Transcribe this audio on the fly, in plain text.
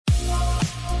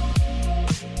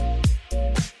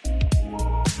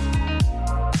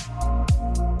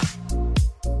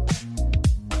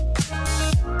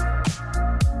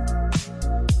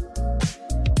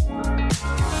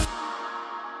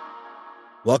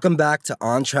Welcome back to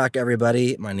On Track,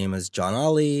 everybody. My name is John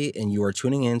Ali, and you are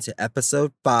tuning in to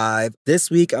episode 5.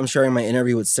 This week, I'm sharing my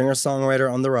interview with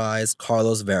singer-songwriter on the rise,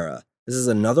 Carlos Vera. This is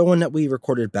another one that we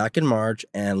recorded back in March,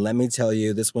 and let me tell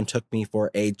you, this one took me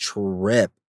for a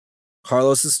trip.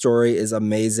 Carlos's story is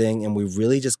amazing, and we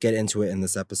really just get into it in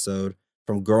this episode.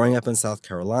 From growing up in South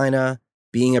Carolina,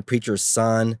 being a preacher's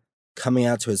son, coming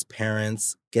out to his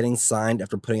parents, getting signed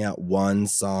after putting out one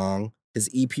song, his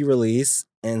EP release,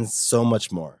 and so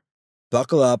much more.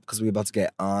 Buckle up because we're about to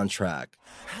get on track.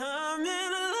 I'm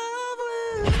in love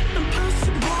with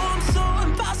impossible. I'm so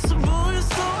impossible. You're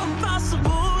so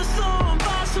impossible. It's so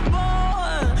impossible.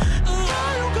 Now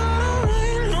you gotta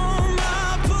rain on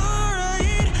my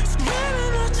parade,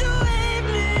 screaming that you hate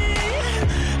me.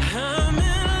 I'm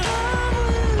in love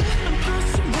with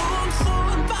impossible. I'm so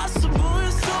impossible.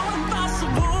 You're so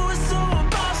impossible. It's so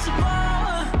impossible.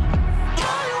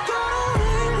 Now you gotta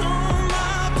rain on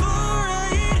my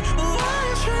parade. Why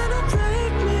you trying to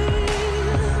break me?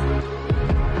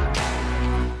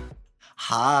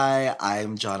 Hi,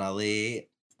 I'm John Ali.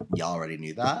 Y'all already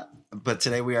knew that. But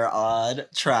today we are on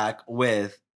track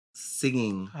with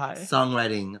singing, Hi.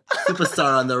 songwriting,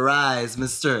 superstar on the rise,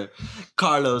 Mr.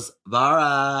 Carlos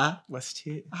Vera. West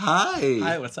T. Hi.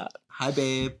 Hi, what's up? Hi,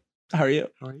 babe. How are you?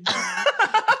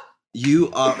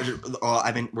 You are,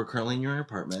 we're currently in your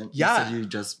apartment. Yeah. You said you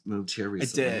just moved here I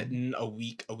recently. did a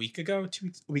week ago, 2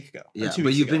 weeks, a week ago. Or Yeah, 2 but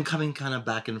weeks you've ago. been coming kind of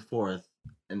back and forth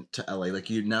to LA. Like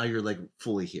now you're like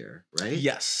fully here, right?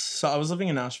 Yes. So I was living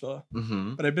in Nashville,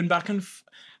 Mm-hmm. but I've been back and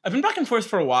forth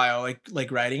for a while, like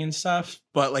writing and stuff.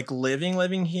 But like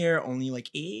living here only like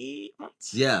 8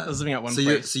 months. Yeah. I was living at one So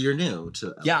place. you're new to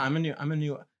LA. Yeah, I'm a new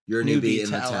You're a newbie newbie in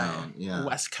to the LA. town. Yeah.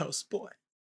 West Coast boy.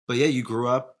 But yeah, you grew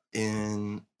up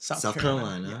in South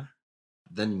Carolina. Yeah.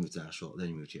 Then you moved to Nashville. Then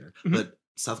you moved here. Mhm. But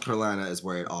South Carolina is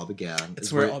where it all began.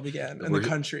 It's where it all began in where the you-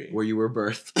 country. Where you were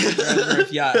birthed.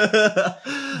 Yeah.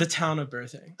 The town of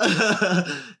birthing.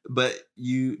 But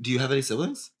do you have any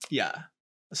siblings? Yeah.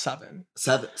 7.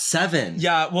 Seven.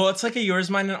 Yeah, well, it's like a yours,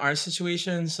 mine, and ours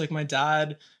situation. So, like,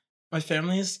 my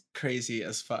family is crazy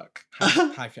as fuck.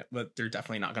 Hi, but they're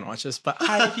definitely not gonna watch this. But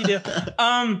hi, if you do.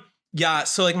 Yeah.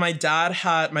 So, like, my dad's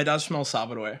from El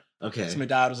Salvador. Okay. So my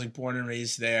dad was like born and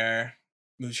raised there.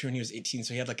 Moved here when he was 18.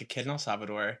 So he had like a kid in El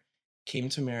Salvador. Came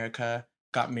to America,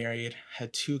 got married,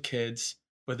 had 2 kids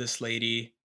with this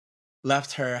lady.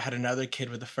 Left her, had another kid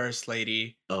with the first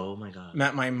lady. Oh my god.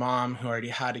 Met my mom, who already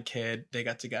had a kid. They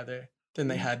got together. Then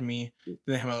they had me. Then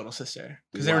they had my little sister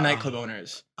because they were Wow. nightclub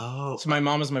owners. Oh. So my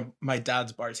mom was my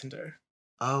dad's bartender,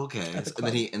 Oh, okay. At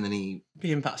the And then he.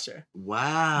 being pastor.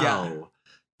 Wow.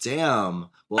 Damn.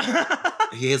 Well,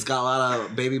 he has got a lot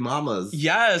of baby mamas.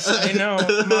 Yes, I know.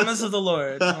 Mamas of the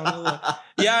Lord. Mamas of the Lord.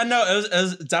 Yeah, no, it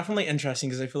was definitely interesting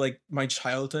because I feel like my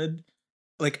childhood,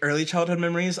 like early childhood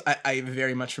memories, I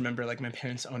very much remember like my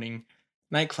parents owning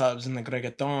nightclubs and like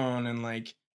reggaeton and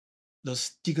like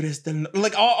those tigres del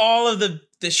like all of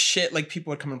this shit, like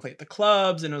people would come and play at the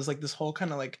clubs and it was like this whole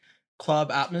kind of like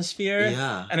club atmosphere.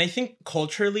 Yeah. And I think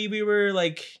culturally we were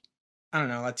like, I don't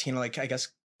know, Latino, like I guess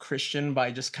Christian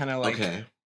by just kind of like Okay.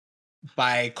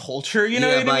 by culture, you know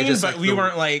Yeah, what by I mean? just, But like, we the-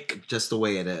 weren't like, Just the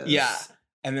way it is. yeah.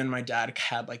 And then my dad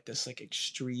had like this like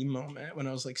extreme moment when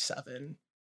I was like 7.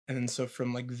 And then so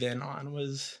from like then on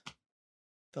was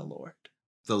the Lord.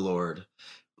 The Lord.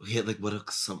 He had like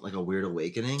like a weird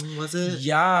awakening, was it?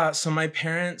 Yeah. So my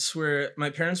parents were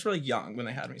like young when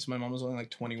they had me. So my mom was only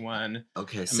like 21.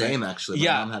 Okay, same actually. My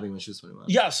Yeah. mom had me when she was 21.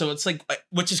 Yeah. So it's like,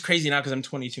 which is crazy now because I'm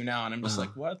 22 now and I'm just Uh-huh.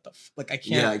 like, what the like I can't.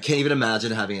 Yeah, I can't even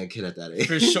imagine having a kid at that age.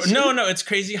 For sure. No, it's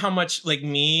crazy how much like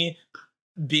me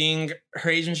being her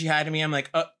age when she had me, I'm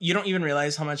like, you don't even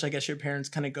realize how much I guess your parents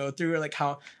kind of go through, or like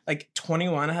how like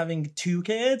 21 having 2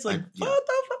 kids, like yeah. what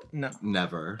the fuck? No,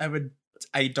 Never.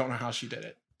 I don't know how she did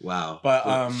it. Wow. But,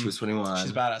 Well, she was 21.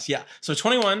 She's badass. Yeah. So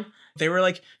 21, they were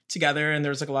like together and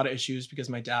there was like a lot of issues because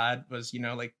my dad was,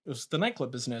 like it was the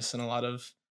nightclub business and a lot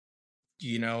of,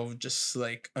 just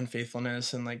like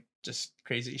unfaithfulness and like just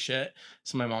crazy shit.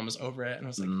 So my mom was over it and I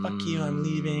was like, fuck you, I'm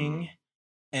leaving.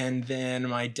 And then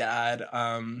my dad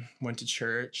went to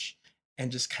church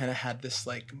and just kind of had this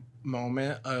like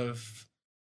moment of,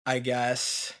 I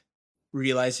guess,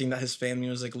 realizing that his family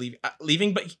was like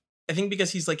leaving, but I think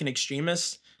because he's like an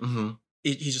extremist, Mm-hmm.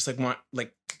 he just like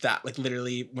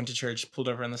literally went to church, pulled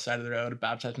over on the side of the road,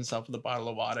 baptized himself with a bottle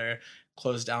of water,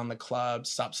 closed down the club,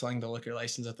 stopped selling the liquor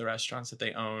license at the restaurants that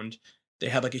they owned. They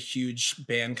had like a huge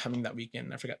band coming that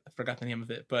weekend. I forgot the name of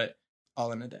it, but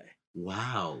all in a day.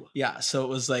 Wow. Yeah, so it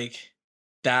was like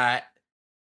that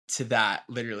to that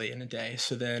literally in a day.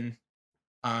 So then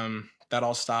that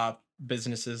all stopped.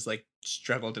 Businesses like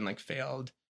struggled and like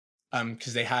failed.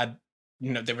 Because they had,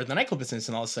 they were in the nightclub business,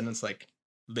 and all of a sudden it's like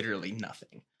literally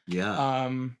nothing. Yeah.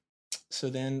 So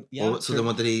then, So then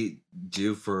what did he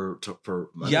do for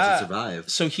money Yeah. to survive?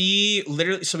 So he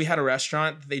literally, we had a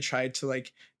restaurant that they tried to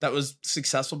like, that was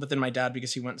successful, but then my dad,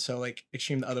 because he went so like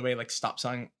extreme the other way, like stopped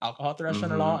selling alcohol at the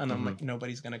restaurant at all. And I'm like,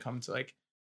 nobody's going to come to like,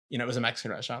 it was a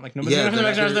Mexican restaurant. Like nobody's going to come to the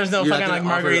Mexican restaurant. There's no fucking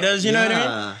like margaritas, you know what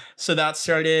I mean? So that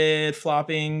started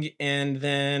flopping. And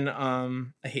then,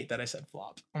 I hate that I said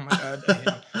flop. Oh my God. I hate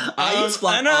it. I use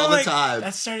flop all the time.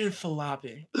 That started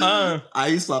flopping. I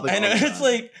use flopping I know, all the time. it's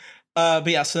like, but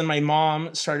yeah, so then my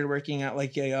mom started working at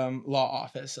like a law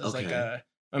office as like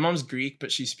my mom's Greek,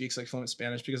 but she speaks like fluent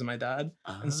Spanish because of my dad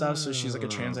and stuff. So she's like a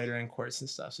translator in courts and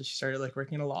stuff. So she started like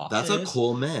working in a law office. That's a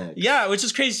cool mix. Yeah, which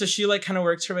is crazy. So she like kind of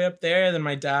worked her way up there. Then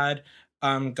my dad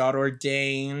got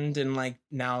ordained and like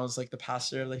now is like the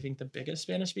pastor of I think the biggest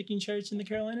Spanish speaking church in the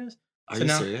Carolinas. Are you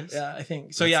serious? Yeah, I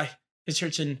think so. Yeah, his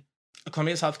church in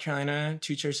Columbia, South Carolina,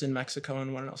 2 churches in Mexico,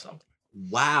 and 1 in El Salvador.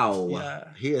 Wow. Yeah.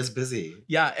 He is busy.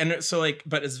 Yeah, and so like,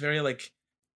 but it's very like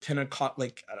Pentecost,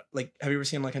 like have you ever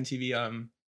seen like on TV,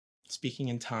 speaking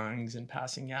in tongues and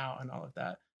passing out and all of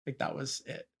that? Like that was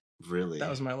it. Really? That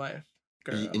was my life.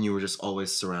 Girl. And you were just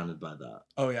always surrounded by that.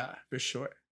 Oh yeah, for sure.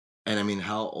 And I mean,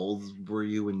 how old were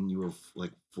you when you were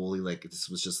like fully like this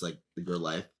was just like your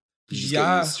life? Did you just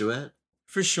get used to it?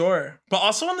 For sure. But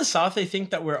also in the South, I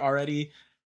think that we're already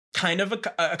kind of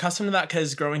accustomed to that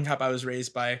because growing up, I was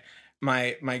raised by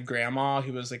my grandma,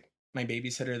 who was like my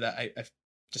babysitter that I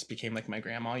just became like my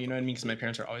grandma, you know what I mean? Because my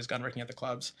parents are always gone working at the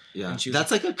clubs. Yeah, and she was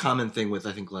that's like a common thing with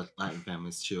I think Latin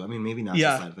families too. I mean, maybe not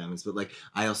just Latin families, but like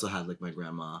I also had like my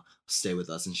grandma stay with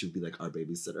us, and she would be like our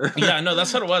babysitter. Yeah, no,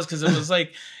 that's what it was because it was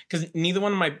like because neither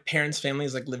one of my parents'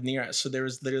 families like lived near us, so there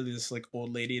was literally this like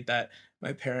old lady that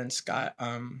my parents got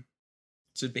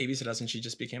to babysit us, and she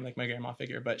just became like my grandma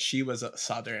figure. But she was a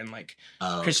Southern like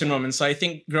Christian woman, so I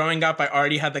think growing up I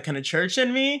already had that kind of church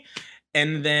in me,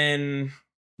 and then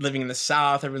living in the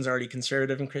South, everyone's already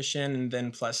conservative and Christian, and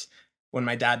then plus when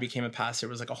my dad became a pastor, it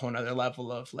was like a whole nother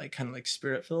level of like kind of like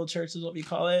spirit-filled church is what we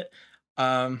call it.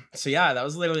 So yeah, that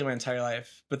was literally my entire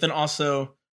life. But then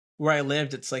also where I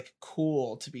lived, it's like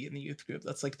cool to be in the youth group.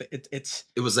 That's like it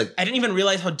was like I didn't even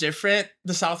realize how different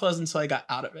the South was until I got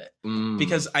out of it.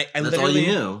 Because I that's literally all you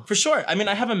knew. For sure. I mean,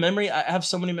 I have a memory. I have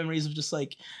so many memories of just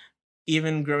like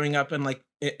even growing up in like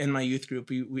in my youth group.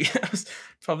 We I was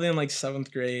probably in like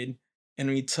 7th grade, and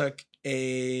we took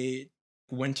a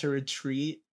winter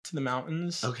retreat to the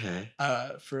mountains. Okay.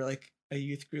 For like a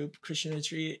youth group Christian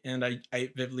retreat, and I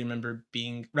vividly remember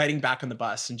riding back on the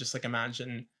bus and just like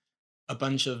imagine a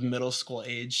bunch of middle school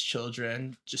age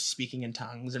children just speaking in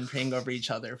tongues and praying over each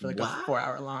other for like a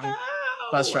 4-hour long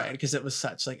bus ride, because it was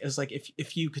such like it was like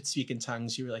if you could speak in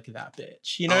tongues, you were like that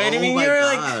bitch, you know what I mean? You were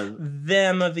like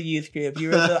them of the youth group. You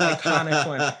were the iconic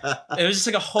one. It was just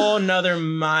like a whole nother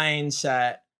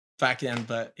mindset back then.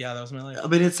 But yeah, that was my life. I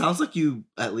mean, it sounds like you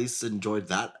at least enjoyed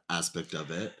that aspect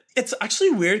of it. It's actually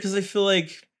weird because I feel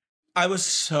like I was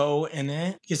so in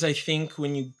it, because I think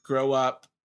when you grow up,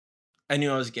 I knew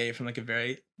I was gay from like a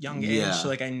very young age. Yeah. So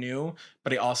like I knew,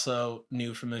 but I also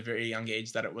knew from a very young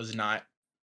age that it was not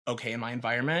okay in my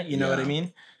environment. You know what I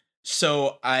mean?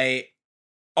 So I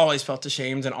always felt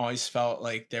ashamed and always felt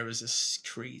like there was this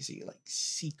crazy like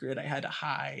secret I had to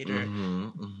hide.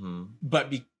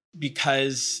 But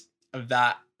because of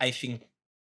that, I think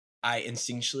I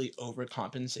instinctually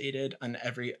overcompensated on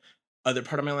every other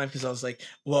part of my life, because I was like,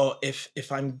 well,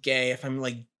 if I'm gay, if I'm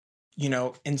like, you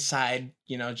know, inside,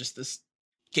 you know, just this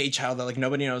gay child that like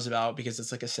nobody knows about because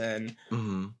it's like a sin,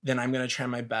 then I'm gonna try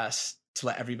my best to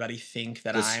let everybody think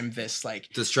that I'm this like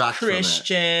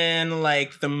Christian,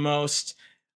 like the most.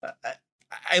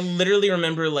 I literally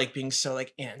remember like being so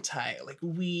like anti like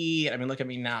weed. I mean, look at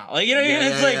me now, like you know,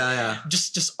 it's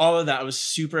just all of that. I was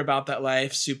super about that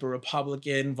life, super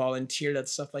Republican, volunteered at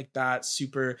stuff like that,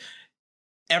 super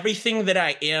everything that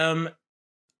I am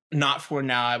not for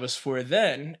now, I was for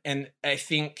then. And I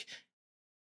think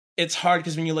it's hard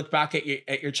because when you look back at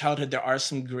your childhood, there are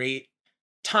some great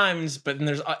times, but then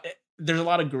there's a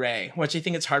lot of gray, which I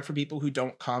think it's hard for people who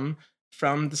don't come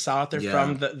from the South or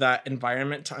from that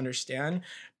environment to understand,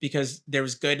 because there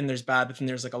was good and there's bad, but then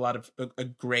there's like a lot of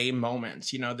gray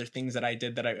moments. You know, there's things that I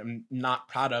did that I am not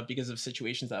proud of because of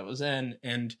situations that I was in,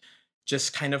 and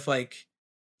just kind of like,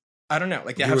 I don't know,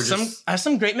 like I have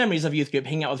some great memories of youth group,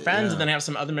 hanging out with friends, and then I have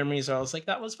some other memories where I was like,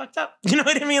 that was fucked up. You know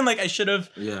what I mean? Like I should have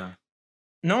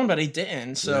known, but I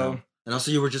didn't. So and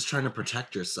also you were just trying to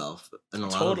protect yourself in a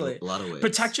lot of ways.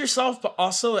 Protect yourself, but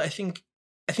also I think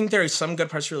there are some good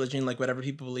parts of religion, like whatever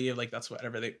people believe, like that's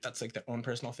like their own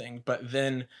personal thing. But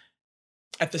then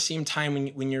at the same time,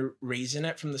 when you're raising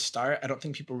it from the start, I don't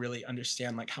think people really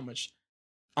understand like how much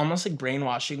almost like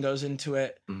brainwashing goes into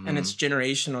it. And it's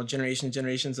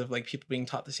generations of like people being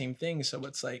taught the same thing. So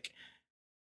it's like,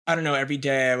 I don't know, every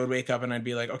day I would wake up and I'd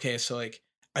be like, okay, so like,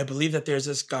 I believe that there's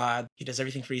this God. He does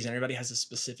everything for a reason. Everybody has a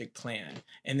specific plan.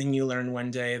 And then you learn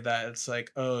one day that it's like,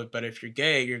 oh, but if you're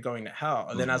gay, you're going to hell.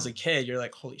 And then as a kid, you're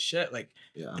like, holy shit. Like,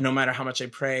 no matter how much I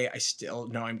pray, I still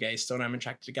know I'm gay. Still know I'm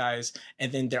attracted to guys. And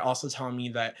then they're also telling me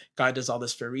that God does all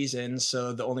this for a reason.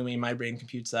 So the only way my brain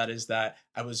computes that is that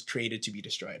I was created to be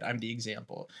destroyed. I'm the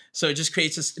example. So it just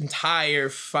creates this entire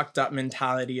fucked up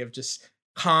mentality of just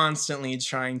constantly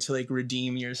trying to like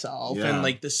redeem yourself and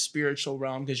like the spiritual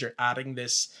realm, because you're adding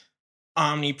this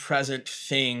omnipresent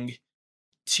thing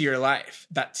to your life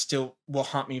that still will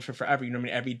haunt me for forever. You know what I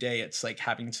mean? Every day it's like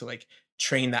having to like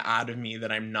train that out of me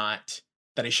that I'm not,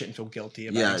 that I shouldn't feel guilty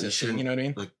about existing. You know what I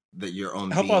mean? Like that your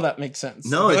own. I hope all that makes sense.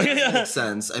 No, it makes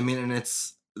sense. I mean, and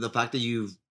it's the fact that you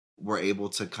were able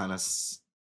to kind of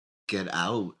get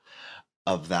out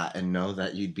of that and know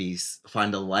that you'd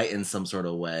find a light in some sort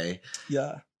of way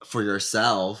for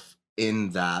yourself in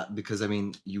that, because I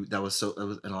mean it was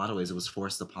in a lot of ways it was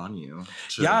forced upon you.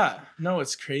 No,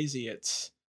 it's crazy. It's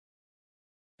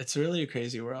really a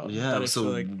crazy world.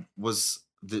 So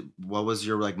what was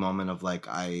your like moment of like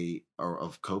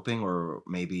of coping, or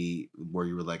maybe where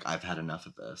you were like, I've had enough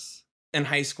of this? In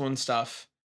high school and stuff,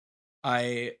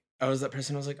 I was that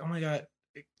person. I was like, oh my God,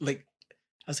 like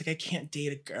I was like, I can't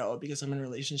date a girl because I'm in a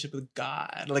relationship with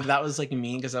God. Like that was like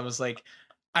me, because I was like,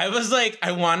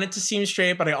 I wanted to seem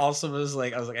straight, but I also was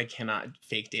like, I cannot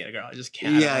fake date a girl. I just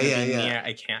can't. Near.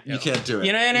 I can't. You can't do it.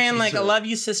 You know what I mean? Like, I love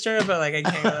you, sister, but like, I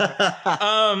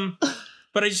can't.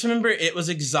 But I just remember it was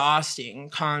exhausting,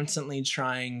 constantly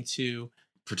trying to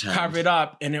cover it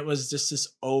up. And it was just this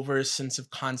over sense of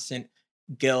constant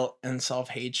guilt and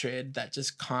self-hatred that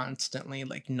just constantly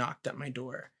like knocked at my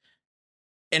door.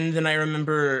 And then I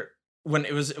remember when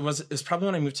it was probably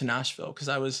when I moved to Nashville, because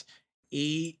I was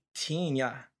 17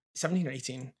 or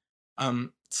 18,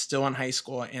 still in high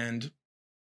school, and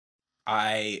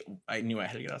I knew I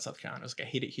had to get out of South Carolina. I was like, I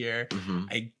hate it here.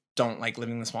 I don't like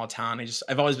living in a small town.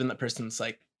 I've always been that person that's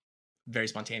like very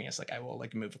spontaneous. Like I will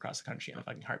like move across the country in a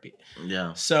fucking heartbeat.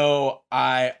 Yeah. So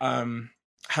I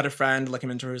had a friend, like a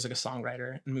mentor who's like a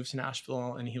songwriter, and moved to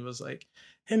Nashville, and he was like,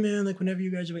 hey man, like whenever you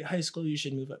graduate high school, you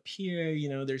should move up here. You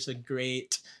know,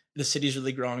 the city's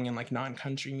really growing in like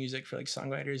non-country music for like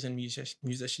songwriters and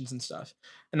musicians and stuff.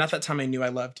 And at that time I knew I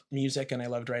loved music and I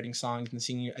loved writing songs and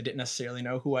singing. I didn't necessarily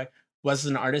know who I was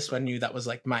as an artist, but I knew that was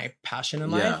like my passion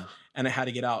in life, and I had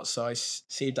to get out. So I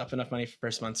saved up enough money for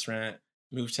first month's rent,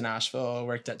 moved to Nashville,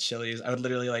 worked at Chili's. I would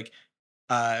literally like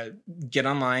get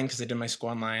online, because I did my school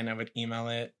online. I would email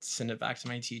it, send it back to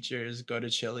my teachers, go to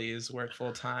Chili's, work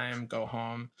full time, go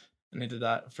home. And I did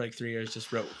that for like 3 years,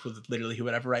 just wrote literally who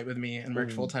would ever write with me, and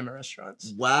worked full time at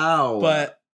restaurants. Wow.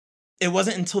 But it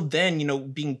wasn't until then, you know,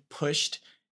 being pushed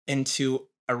into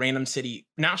a random city,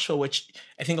 Nashville, which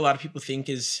I think a lot of people think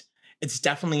it's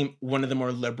definitely one of the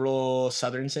more liberal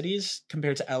southern cities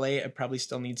compared to LA. It probably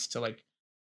still needs to like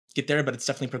get there, but it's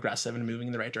definitely progressive and moving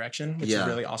in the right direction, which is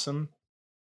really awesome.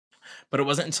 But it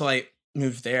wasn't until I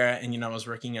moved there and, you know, I was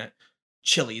working at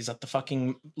Chili's at the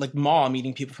fucking like mall,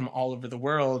 meeting people from all over the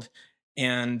world.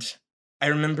 And I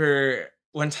remember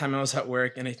one time I was at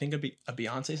work and I think a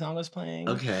Beyonce song was playing.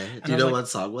 Okay. Do you know what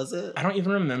song was it? I don't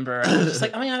even remember. I was just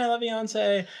like, oh my God, I love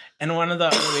Beyonce. And one of the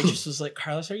other waitresses was like,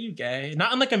 Carlos, are you gay?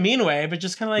 Not in like a mean way, but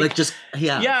just kind of like just,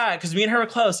 yeah, because me and her were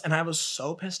close. And I was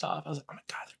so pissed off. I was like, oh my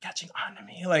God, they're catching on to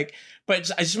me. Like, but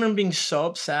I just remember being so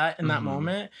upset in that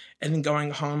moment, and then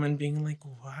going home and being like,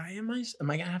 why am I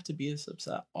going to have to be this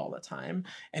upset all the time?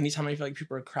 Anytime I feel like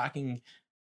people are cracking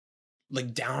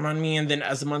like down on me. And then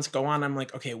as the months go on, I'm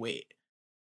like, okay, wait.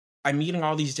 I'm meeting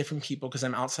all these different people because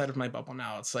I'm outside of my bubble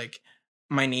now. It's like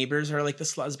my neighbors are like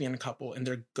this lesbian couple, and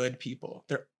they're good people.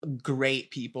 They're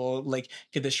great people. Like,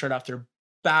 get this shirt off their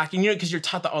back. And, you know, because you're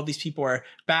taught that all these people are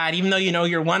bad, even though, you know,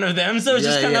 you're one of them. So it's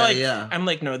just kind of I'm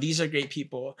like, no, these are great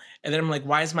people. And then I'm like,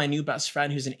 why is my new best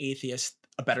friend, who's an atheist,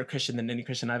 a better Christian than any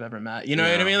Christian I've ever met? You know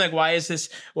what I mean? Like, why is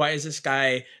this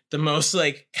guy the most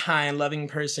like kind, loving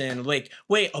person? Like,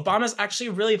 wait, Obama's actually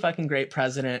a really fucking great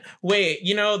president. Wait,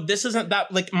 you know, this isn't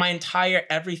that, like, my entire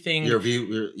everything. Your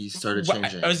view, you started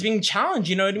changing. I was being challenged,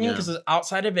 you know what I mean? Because I was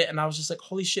outside of it, and I was just like,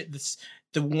 holy shit,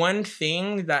 the one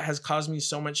thing that has caused me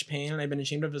so much pain and I've been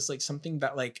ashamed of is like something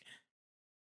that like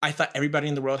I thought everybody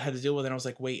in the world had to deal with. And I was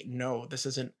like, wait, no, this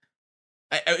isn't.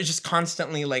 I was just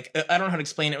constantly like, I don't know how to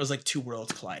explain it. It was like two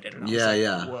worlds collided. And I was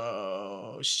like,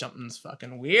 whoa, something's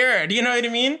fucking weird. You know what I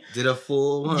mean? Did a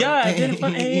full one. Yeah, I did a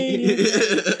fun.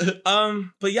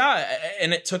 But yeah,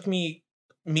 and it took me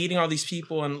meeting all these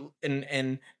people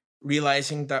and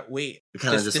realizing that wait,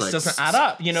 this doesn't add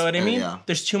up. You know what I mean? Yeah.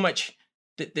 There's too much.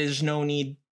 There's no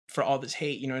need for all this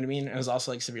hate. You know what I mean? I was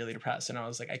also like severely depressed, and I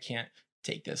was like, I can't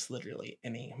take this literally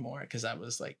anymore because I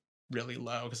was like really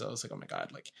low because I was like, oh my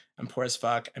god, like I'm poor as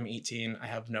fuck. I'm 18. I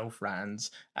have no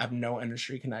friends. I have no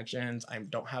industry connections. I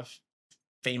don't have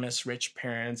famous rich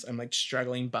parents. I'm like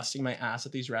struggling, busting my ass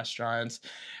at these restaurants,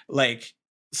 like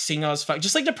single as fuck,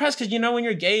 just like depressed because you know when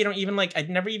you're gay, you don't even like. I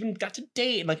never even got to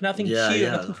date, like nothing cute,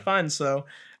 nothing fun. So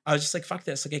I was just like, fuck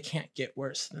this, like I can't get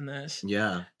worse than this.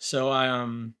 Yeah. So I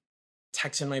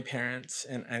texted my parents,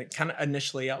 and I kind of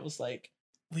initially I was like,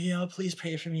 will y'all please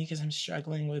pray for me because I'm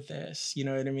struggling with this, you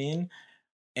know what I mean?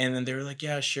 And then they were like,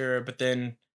 yeah, sure. But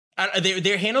then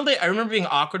they handled it. I remember being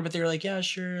awkward, but they were like, yeah,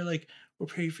 sure, like we'll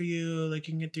pray for you, like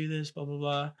you can get through this, blah blah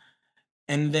blah.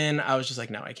 And then I was just like,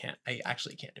 no, I can't. I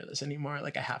actually can't do this anymore.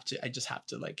 Like I just have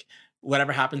to, like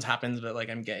whatever happens, but like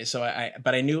I'm gay. So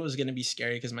but I knew it was gonna be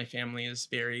scary because my family is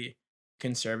very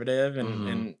conservative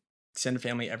and extended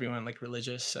family, everyone like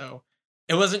religious. So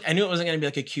I knew it wasn't gonna be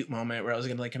like a cute moment where I was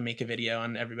gonna like make a video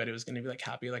and everybody was gonna be like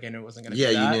happy. Like I knew it wasn't gonna be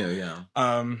that. Yeah, you knew, yeah.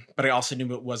 But I also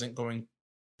knew it wasn't going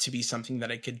to be something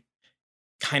that I could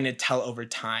kind of tell over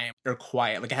time or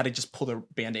quiet. Like I had to just pull the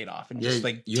Band-Aid off and just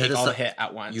like take all the hit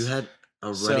at once. You had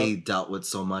already dealt with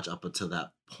so much up until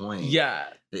that point. Yeah.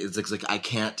 It's like I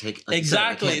can't take like,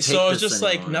 exactly. I can't so take I was this just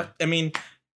anymore. like, no, I mean,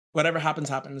 whatever happens,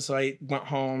 happens. So I went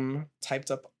home,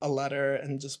 typed up a letter,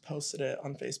 and just posted it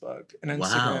on Facebook and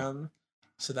Instagram. Wow.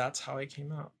 So that's how I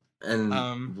came out. And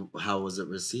how was it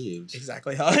received?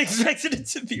 Exactly how I expected it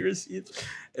to be received.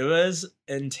 It was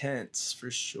intense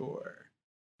for sure.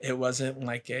 It wasn't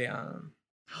like a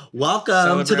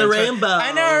welcome to the rainbow.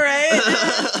 I know,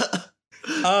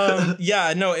 right?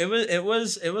 Yeah, no, it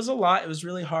was a lot. It was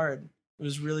really hard. It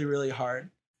was really, really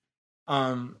hard.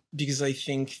 Because I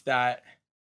think that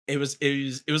it was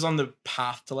on the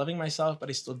path to loving myself, but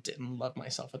I still didn't love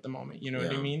myself at the moment. You know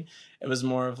what I mean? It was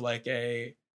more of like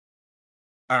I'm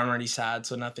already sad,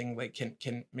 so nothing like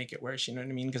can make it worse. You know what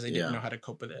I mean? Because I didn't know how to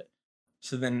cope with it.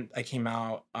 So then I came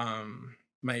out.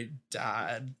 My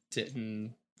dad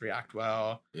didn't react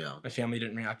well. Yeah. My family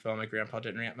didn't react well. My grandpa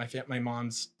didn't react. My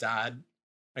mom's dad,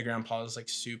 my grandpa is like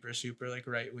super, super like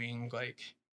right wing, like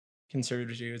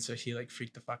conservative dude. So he like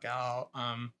freaked the fuck out.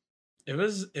 It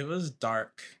was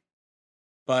dark,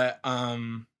 but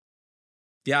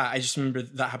yeah, I just remember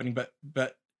that happening. But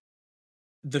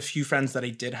the few friends that I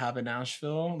did have in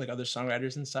Nashville, like other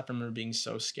songwriters and stuff, I remember being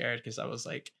so scared because I was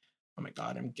like, oh my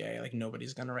god, I'm gay. Like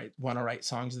nobody's gonna want to write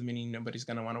songs with me. Nobody's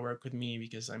gonna want to work with me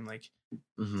because I'm like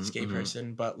this gay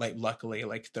person. But like luckily,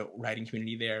 like the writing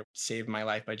community there saved my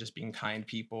life by just being kind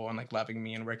people and like loving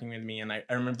me and working with me. And I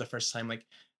remember the first time like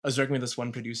I was working with this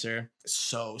one producer,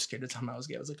 so scared to tell him I was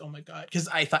gay. I was like, oh my god, because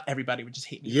I thought everybody would just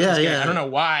hate me. Yeah. I don't know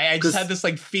why. I just had this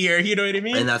like fear. You know what I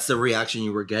mean? And that's the reaction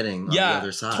you were getting on the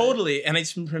other side. Totally. And I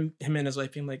just remember him and his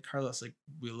wife being like, Carlos, like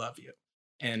we love you,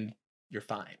 and you're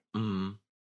fine.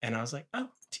 And I was like, oh.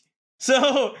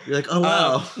 So you're like, oh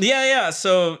wow. Yeah.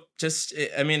 So just,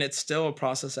 I mean, it's still a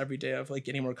process every day of like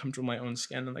getting more comfortable in my own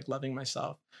skin and like loving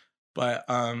myself. But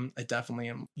I definitely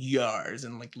am yards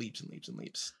and like leaps and leaps and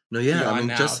leaps. No, yeah, I mean,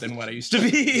 now just than what I used to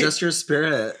be. Just your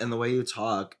spirit and the way you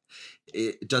talk,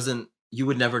 it doesn't. You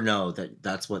would never know that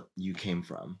that's what you came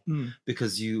from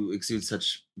because you exude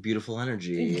such beautiful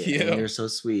energy. Thank you. And you're so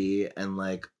sweet and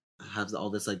like have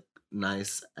all this like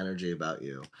nice energy about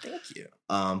you. Thank you.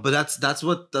 But that's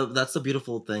the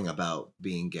beautiful thing about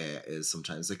being gay is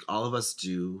sometimes like all of us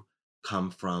do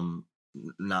come from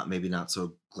not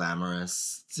so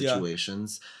glamorous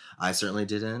situations. I certainly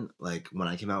didn't. Like when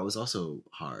I came out, it was also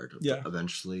hard. Yeah. But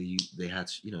eventually they had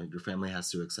to, your family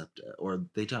has to accept it or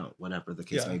they don't, whatever the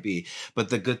case may be. But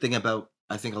the good thing about,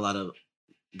 I think a lot of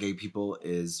gay people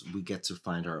is we get to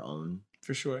find our own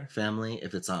for sure family.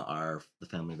 If it's not the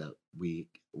family that we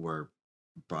were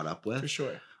brought up with, for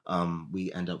sure.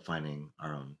 We end up finding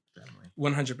our own family.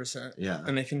 100%. Yeah.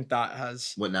 And I think that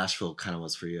has what Nashville kind of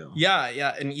was for you.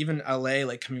 Yeah. And even LA,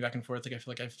 like coming back and forth, like I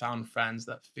feel like I found friends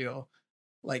that feel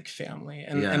like family.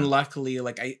 And luckily,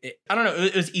 like I don't know,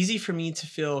 it was easy for me to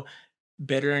feel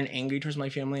bitter and angry towards my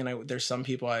family. And there's some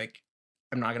people like,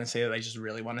 I'm not going to say that I just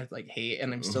really want to like hate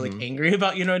and I'm still like angry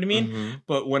about, you know what I mean?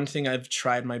 But one thing I've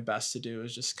tried my best to do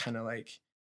is just kind of like,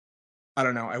 I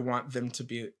don't know, I want them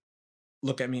to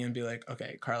look at me and be like,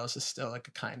 okay, Carlos is still like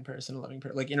a kind person, a loving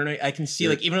person. Like, you know, I can see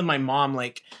like even with my mom,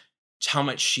 like how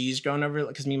much she's grown over,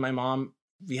 like, cause me and my mom,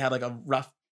 we had like a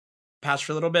rough patch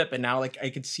for a little bit, but now like I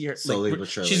could see her Slowly like but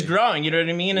surely. she's growing, you know what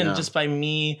I mean? Yeah. And just by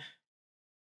me,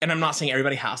 and I'm not saying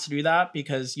everybody has to do that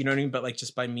because you know what I mean, but like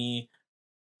just by me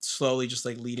slowly just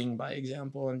like leading by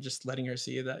example and just letting her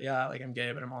see that like I'm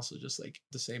gay, but I'm also just like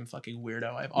the same fucking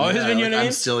weirdo I've always been, you know what I mean?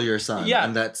 I'm still your son. Yeah.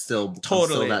 And that's still Totally. I'm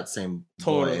still that same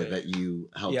Totally. boy that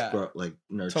you helped Yeah. grow, like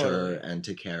nurture Totally. and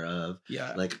take care of.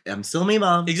 Yeah. Like I'm still me,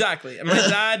 mom. Exactly. And my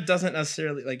dad doesn't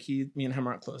necessarily like me and him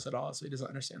aren't close at all, so he doesn't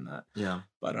understand that. Yeah.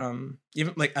 But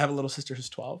even like I have a little sister who's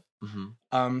 12.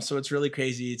 Mm-hmm. So it's really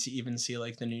crazy to even see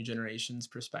like the new generation's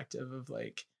perspective of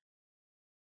like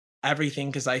everything,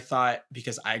 because I thought,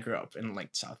 because I grew up in like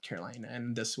South Carolina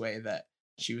and this way, that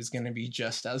she was gonna be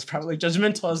just as probably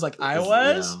judgmental as like I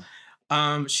was.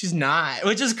 Yeah. She's not,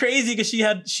 which is crazy because she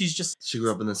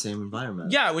grew up in the same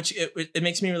environment. yeah, which it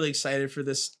makes me really excited for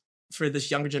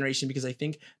this younger generation, because I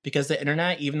think because the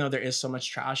internet, even though there is so much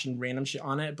trash and random shit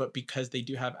on it, but because they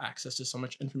do have access to so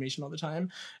much information all the time,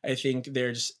 I think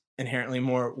they're just inherently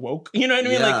more woke. You know what I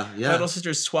mean? Yeah, Like my little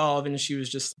sister's 12 and she was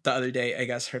just the other day, I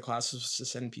guess her class was to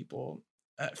send people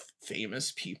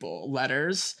famous people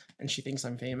letters, and she thinks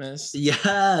I'm famous.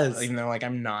 Yes. Even though like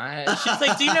I'm not. She's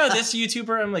like, "Do you know this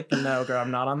YouTuber?" I'm like, "No, girl,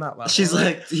 I'm not on that level." She's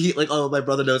like, oh, my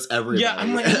brother knows everybody. Yeah,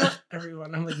 I'm like, I know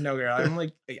everyone. I'm like, "No, girl,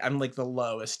 I'm like the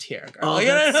lowest tier, girl." Oh, You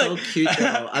know, that's like- so cute,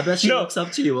 girl. I bet she No, looks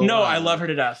up to you a No, lot. I love her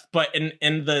to death. But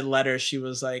in the letter, she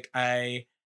was like, "I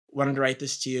wanted to write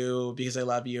this to you because I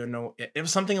love you." And no, it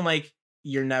was something like,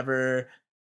 "You're never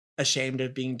ashamed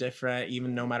of being different,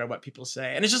 even no matter what people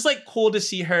say." And it's just like cool to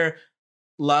see her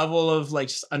level of like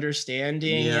just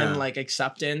understanding and like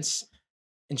acceptance.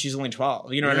 And she's only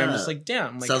 12, you know, and I'm just like,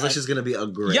 damn. Like, sounds like she's gonna be a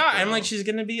great girl. I'm like, she's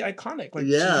gonna be iconic. Like,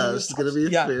 she's gonna be a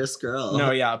yeah. fierce girl.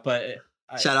 No, yeah, but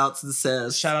shout out to the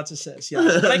sis. Shout out to sis. Yeah,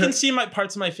 but I can see my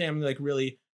parts of my family like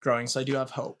really growing, so I do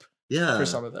have hope. Yeah, for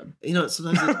some of them. You know,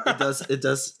 sometimes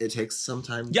it takes some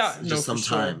time. Yeah, just some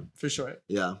time. For sure.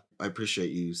 Yeah, I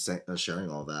appreciate you sharing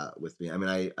all that with me. I mean,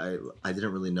 I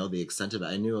didn't really know the extent of it.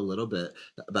 I knew a little bit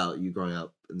about you growing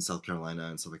up in South Carolina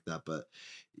and stuff like that, but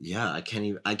yeah, I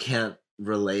can't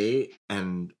relate.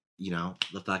 And you know,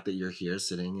 the fact that you're here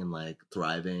sitting and like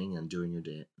thriving and doing your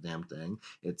damn thing,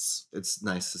 it's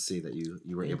nice to see that you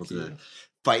were able to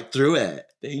fight through it.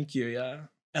 Thank you. Yeah.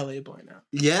 LA boy now.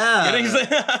 Yeah.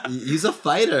 He's a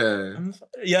fighter.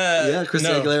 Yeah,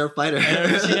 Christina Aguilera fighter.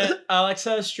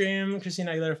 Alexa stream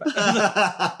Christina Aguilera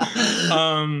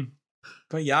fighter.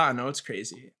 But yeah, no, it's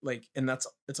crazy. Like, and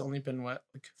it's only been what,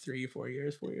 like 4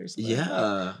 years.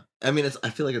 Yeah. I mean, I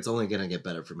feel like it's only gonna get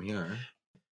better from here.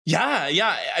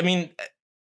 Yeah. I mean,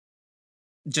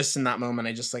 just in that moment,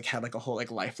 I just like had like a whole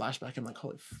like life flashback. I'm like,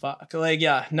 holy fuck. Like,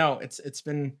 yeah, no, it's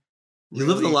been. You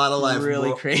lived a lot of life,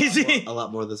 really crazy. A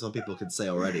lot more than some people could say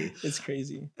already. It's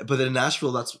crazy. But in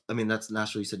Nashville, that's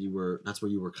Nashville. You said that's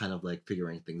where you were kind of like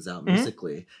figuring things out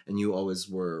musically, and you always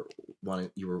were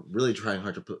you were really trying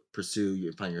hard to pursue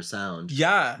and find your sound.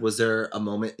 Yeah. Was there a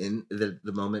moment in the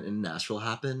moment in Nashville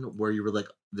happened where you were like,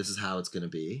 this is how it's gonna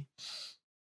be?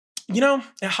 You know,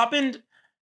 it happened.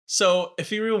 So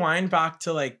if you rewind back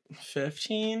to like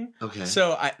 15, okay.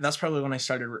 So that's probably when I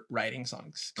started writing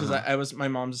songs, because my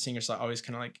mom's a singer, so I always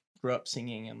kind of like grew up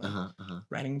singing and like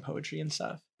writing poetry and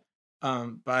stuff.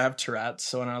 But I have Tourette's,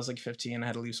 so when I was like 15, I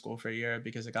had to leave school for a year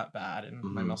because it got bad and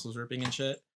my muscles were ripping and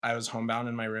shit. I was homebound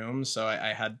in my room, so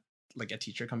I had like a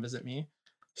teacher come visit me.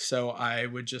 So I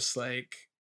would just like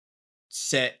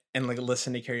sit and like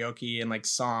listen to karaoke and like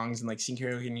songs and like sing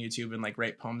karaoke on YouTube and like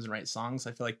write poems and write songs.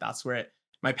 I feel like that's where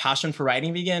my passion for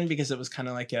writing began, because it was kind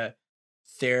of like a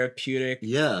therapeutic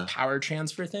power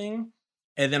transfer thing.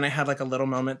 And then I had like a little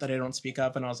moment that I don't speak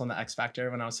up, and I was on the X Factor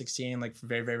when I was 16, like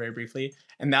very, very, very briefly.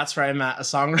 And that's where I met a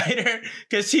songwriter,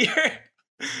 because here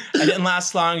I didn't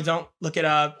last long. Don't look it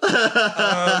up.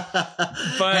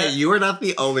 But hey, you were not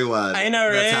the only one. I know,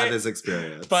 right? That's had this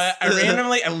experience. But I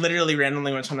literally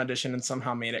randomly went to an audition and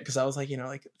somehow made it, because I was like, you know,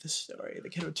 like this story, the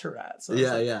kid with Tourette's. So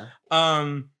yeah.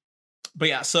 But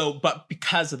yeah, but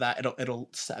because of that, it'll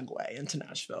segue into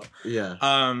Nashville. Yeah.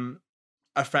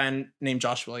 A friend named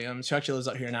Josh Williams, who actually lives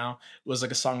out here now, was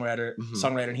like a songwriter,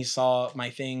 and he saw my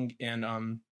thing and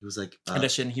he was like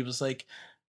audition. He was like,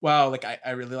 wow, like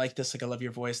I really like this. Like I love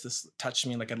your voice. This touched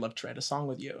me. Like I'd love to write a song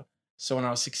with you. So when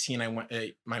I was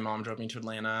 16, my mom drove me to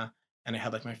Atlanta, and I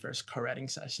had like my first co-writing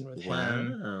session with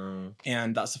him.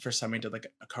 And that's the first time I did like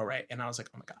a co-write. And I was like,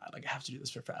 oh my God, like I have to do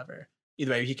this for forever.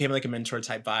 Either way, he came like a mentor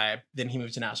type vibe. Then he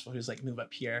moved to Nashville. He was like, move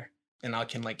up here and I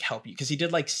can like help you. Cause he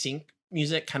did like sync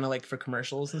music, kind of like for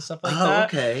commercials and stuff like Oh, that.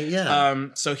 okay, yeah.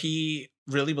 So he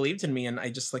really believed in me, and I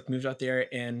just like moved out there,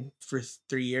 and for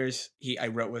 3 years I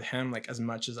wrote with him like as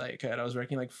much as I could. I was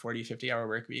working like 40-50 hour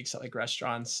work weeks at like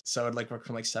restaurants, so I'd like work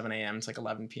from like 7 a.m. to like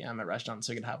 11 p.m. at restaurants,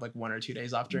 so I could have like 1 or 2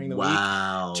 days off during the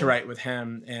week to write with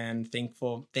him. And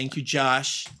thank you,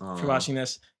 Josh, for watching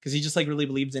this, because he just like really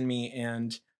believed in me,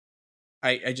 and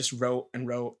I just wrote and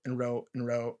wrote and wrote and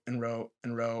wrote and wrote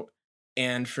and wrote.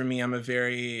 And for me,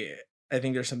 I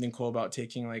think there's something cool about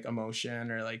taking like emotion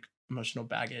or like emotional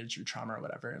baggage or trauma or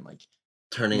whatever, and like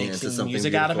turning it into making something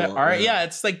music out of it. beautiful. Art, yeah,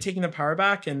 it's like taking the power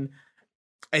back. And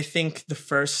I think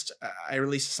I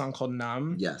released a song called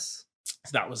Numb. Yes.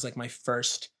 So that was like my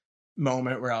first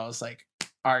moment where I was like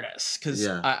artist, because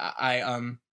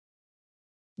I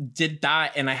did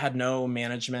that, and I had no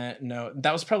management.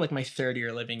 That was probably like my third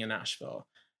year living in Nashville,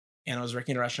 and I was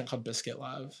working at a restaurant called Biscuit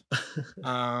Love.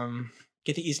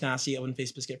 Get the East Nasty oven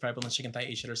faced biscuit, fried boneless chicken thigh,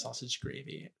 8-cheddar sausage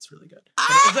gravy. It's really good.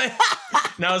 It was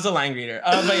like, no, it was a line greeter.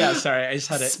 But yeah, sorry, I just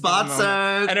had it. Sponsor.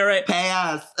 I know, right? Pay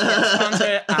us. Yeah,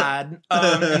 sponsor, ad,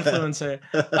 influencer.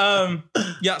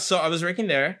 Yeah, so I was working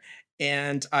there,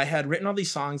 and I had written all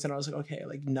these songs, and I was like, okay,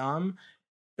 like Numb.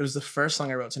 It was the first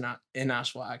song I wrote in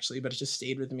Nashville, actually, but it just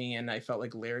stayed with me, and I felt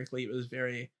like lyrically it was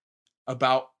very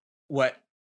about what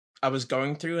I was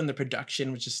going through, and the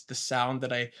production was just the sound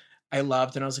that I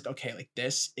loved. And I was like, okay, like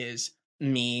this is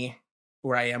me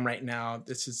where I am right now.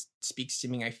 Speaks to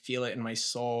me. I feel it in my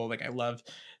soul. Like I love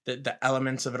the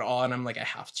elements of it all. And I'm like, I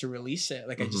have to release it.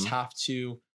 Like I just have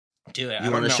to do it.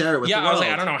 You want to share it with the world. I was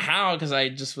like, I don't know how, because I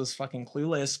just was fucking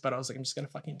clueless, but I was like, I'm just going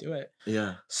to fucking do it.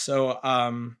 Yeah. So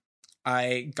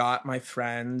I got my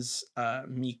friends,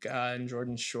 Mika and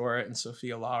Jordan Short and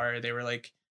Sophia Lauer. They were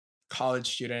like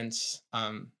college students,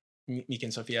 Mika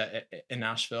and Sophia in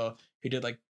Nashville, who did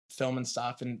like film and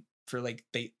stuff, and for like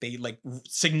they like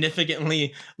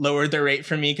significantly lowered their rate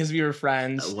for me because we were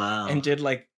friends. Wow. And did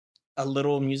like a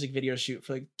little music video shoot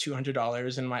for like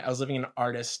 $200, and I was living in an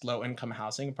artist low income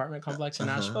housing apartment complex in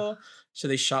Nashville, so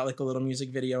they shot like a little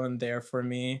music video in there for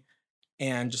me,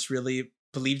 and just really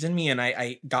believed in me. And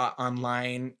I got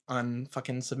online on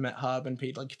fucking Submit Hub and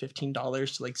paid like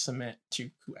 $15 to like submit to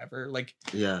whoever like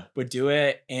would do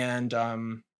it. And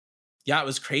yeah, it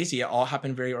was crazy. It all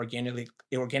happened very organically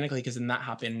because then that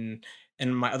happened,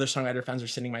 and my other songwriter friends were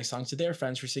sending my songs to their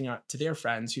friends, who were sending out to their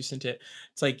friends, who sent it.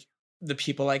 It's like the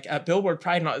people like at Billboard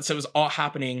Pride and all. So it was all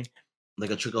happening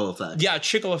like a trickle effect. Yeah,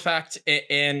 trickle effect.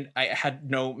 And I had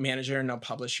no manager, no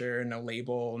publisher, no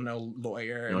label, no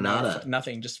lawyer,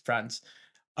 nothing, just friends.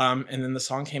 And then the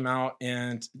song came out,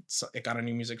 and it got on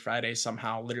New Music Friday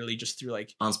somehow, literally just through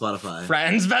like on Spotify,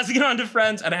 friends passing it on to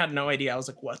friends, and I had no idea. I was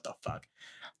like, what the fuck?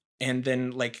 And then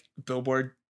like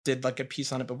Billboard did like a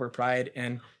piece on it, Billboard Pride,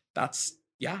 and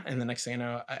and the next thing I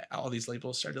know, all these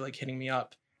labels started like hitting me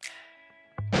up.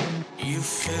 You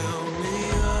fill me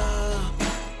up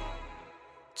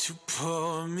to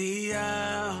pour me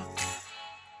out.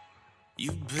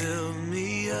 You build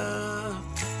me up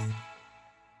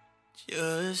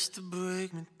just to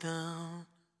break me down.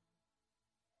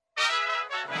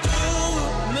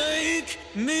 Don't make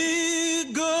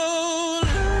me go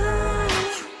now.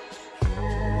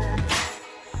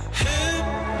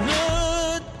 Hypnotized,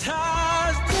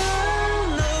 don't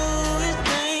know it's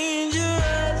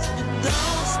dangerous, but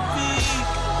don't speak.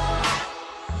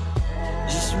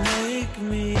 Just make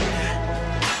me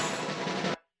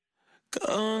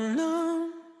go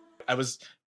numb. I was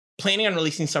planning on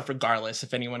releasing stuff regardless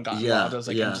if anyone got involved. I was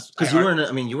like, because you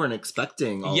weren't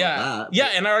expecting all of that.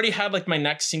 Yeah, and I already had like my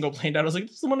next single planned out. I was like,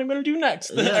 this is the one I'm gonna do next.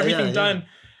 Everything done.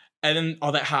 And then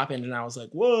all that happened, and I was like,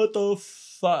 what the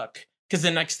fuck? Because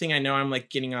the next thing I know, I'm like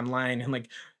getting online, and like,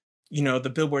 you know, the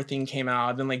Billboard thing came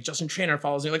out, and like Justin Traynor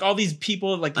follows me, like all these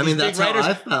people, like these that's big writers.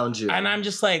 How I found you. And I'm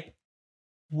just like,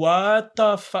 what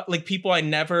the fuck? Like people I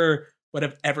never would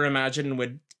have ever imagined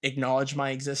would acknowledge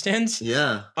my existence.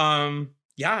 Yeah.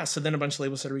 Yeah, so then a bunch of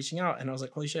labels started reaching out, and I was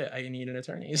like, holy shit, I need an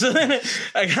attorney. So then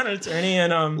I got an attorney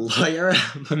and lawyer,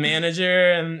 a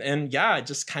manager, and yeah,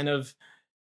 just kind of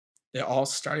it all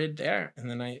started there. And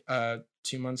then I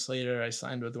 2 months later I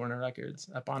signed with Warner Records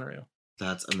at Bonnaroo.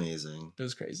 That's amazing. It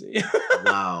was crazy.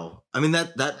 Wow. I mean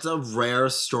that's a rare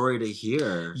story to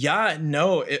hear. Yeah,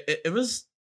 no, it was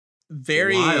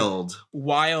very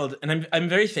wild. And I'm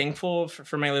very thankful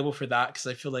for my label for that, because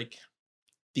I feel like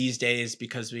these days,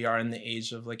 because we are in the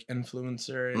age of like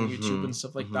influencer and YouTube and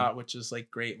stuff like that, which is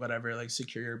like great, whatever, like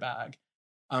secure your bag.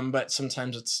 But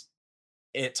sometimes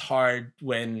it's hard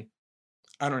when,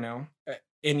 I don't know,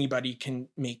 anybody can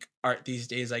make art these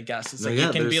days, I guess. It's No, like yeah,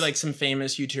 you can be there's- like some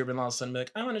famous YouTuber and all of a sudden be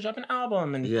like, I want to drop an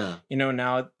album. And Yeah. you know,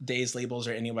 nowadays labels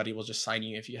or anybody will just sign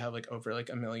you if you have like over like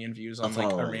 1 million views on like a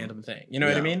following. random thing. You know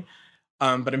what I Yeah. mean?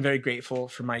 But I'm very grateful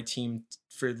for my team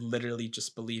for literally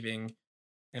just believing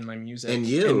in my music And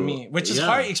you. and me, which is Yeah.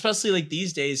 hard, especially like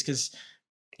these days, because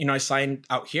you know I signed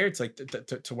out here. It's like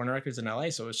to Warner Records in LA,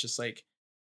 so it's just like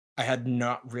I had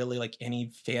not really like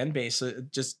any fan base. So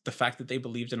just the fact that they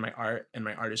believed in my art and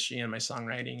my artistry and my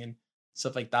songwriting and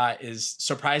stuff like that is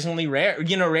surprisingly rare.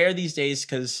 You know, rare these days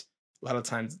because a lot of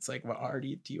times it's like, what art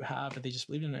do you have? But they just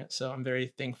believed in it. So I'm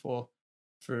very thankful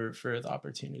for the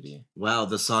opportunity. Wow,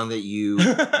 the song that you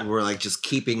were like just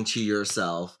keeping to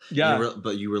yourself. Yeah.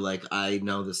 But you were like, I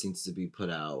know this needs to be put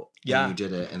out. Yeah. And you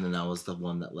did it. And then that was the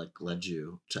one that like led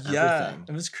you to Yeah, everything.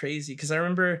 it was crazy because I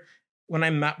remember when I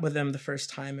met with them the first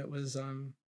time, it was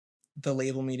the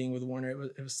label meeting with Warner.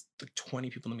 It was like 20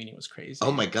 people in the meeting. It was crazy.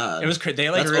 Oh my God. It was crazy. They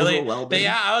like That's really, overwhelming.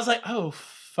 yeah. I was like, oh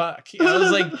fuck. I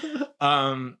was like,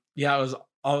 yeah, it was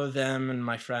all of them and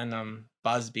my friend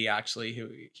Busby actually, who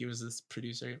he was this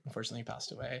producer. Unfortunately, he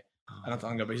passed away. I don't know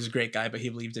long ago, but he's a great guy. But he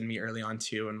believed in me early on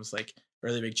too, and was like a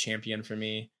really big champion for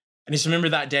me. And I just remember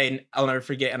that day, and I'll never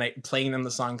forget. And I playing them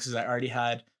the song because I already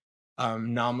had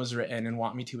Nom was written, and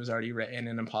Want Me To was already written,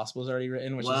 and Impossible was already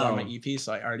written, which was on my Wow. EP.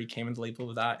 So I already came into the label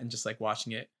with that, and just like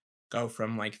watching it go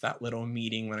from like that little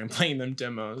meeting when I'm playing them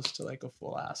demos to like a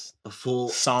full ass A full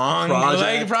song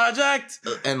project. project.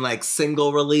 and like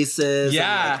single releases.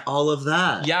 Yeah. And, like, all of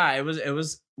that. Yeah, it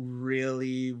was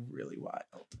really really wild.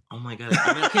 Oh my God.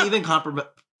 I mean, I can't even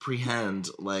comprehend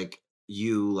like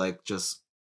you like just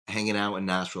hanging out in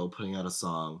Nashville, putting out a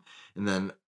song, and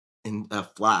then in a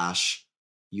flash,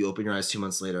 you open your eyes 2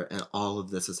 months later and all of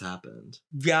this has happened.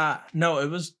 Yeah, no, it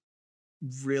was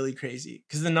really crazy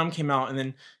because the Numb came out,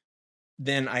 and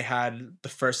then I had the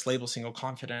first label single,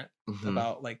 Confident, Mhm.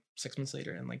 about like 6 months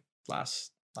later, in like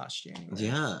last January.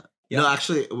 Yeah. Yeah. No,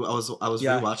 actually, I was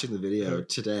Yeah. rewatching the video Mhm.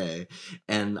 today,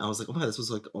 and I was like, oh my God, this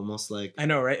was like almost like I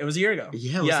know, right? It was a year ago.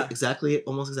 yeah, it was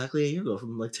almost exactly a year ago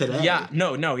from like today. Yeah,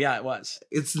 no, yeah, it was.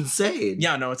 It's insane.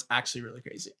 Yeah, no, it's actually really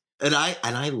crazy. and I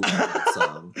love that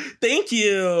song. Thank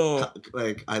you.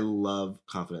 Like I love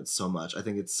Confidence so much. I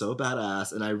think it's so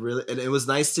badass, and it was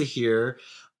nice to hear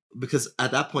because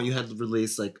at that point you had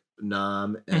released like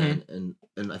Numb and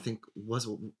I think was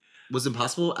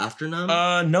Impossible after Numb.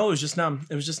 No, it was just Numb.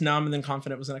 It was just Numb, and then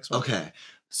Confident was the next one. Okay,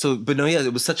 so but no, yeah,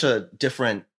 it was such a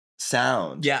different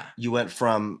sound. Yeah. You went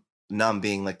from Numb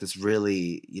being like this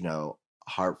really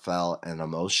heartfelt and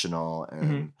emotional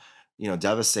and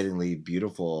devastatingly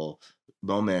beautiful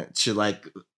moment to like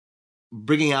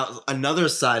bringing out another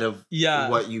side of Yeah.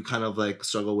 what you kind of like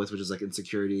struggle with, which is like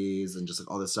insecurities and just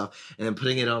like all this stuff, and then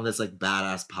putting it on this like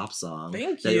badass pop song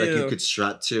Thank that like you you. could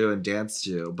strut to and dance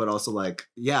to, but also like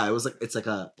it was like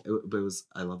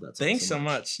I love that song. Thanks so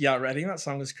much. Yeah, writing that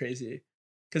song was crazy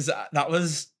because that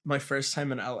was my first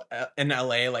time in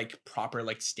LA, like proper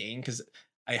like staying, because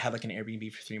I had like an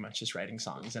Airbnb for 3 months just writing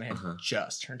songs, and I had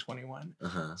just turned 21.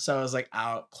 So I was like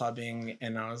out clubbing,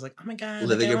 and I was like, oh my God,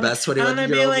 Living your best I 21-year-old want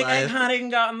to be like life. iconic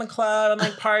and go out in the club and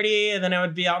like party. And then I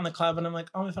would be out in the club and I'm like,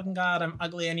 oh my fucking God, I'm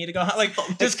ugly. I need to go out. Like,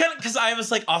 just kind of, because I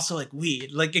was like also like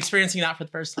weed, like experiencing that for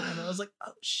the first time. And I was like,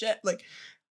 oh shit. Like,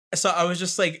 so I was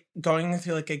just like going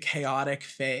through like a chaotic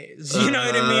phase. You know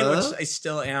what I mean? Which I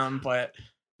still am, but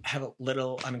I have a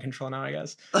little under control now, I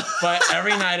guess. But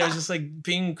every night I was just like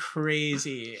being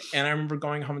crazy. And I remember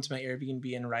going home to my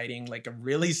Airbnb and writing like a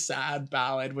really sad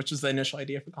ballad, which was the initial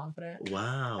idea for Confident.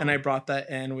 Wow. And I brought that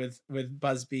in with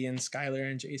Busby and Skylar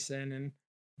and Jason, and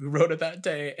we wrote it that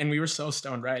day. And we were so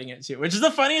stoned writing it too, which is the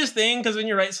funniest thing, because when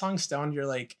you write songs stoned, you're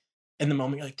like, in the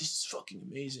moment, you're like, this is fucking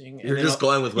amazing. And You're then just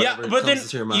going with whatever but comes then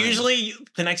to your mind. usually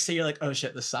the next day you're like, oh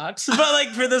shit, this sucks. But like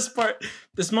for this part,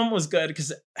 this moment was good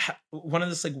because one of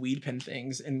this like weed pen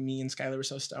things, and me and Skylar were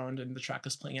so stoned, and the track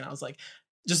was playing, and I was like,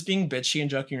 just being bitchy and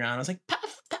joking around. I was like,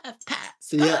 puff, puff, pass,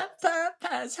 Yeah. puff, puff,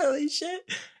 pass, holy shit.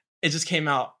 It just came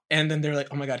out, and then they're like,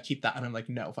 oh my God, keep that. And I'm like,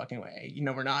 no fucking way. You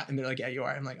know, we're not. And they're like, yeah, you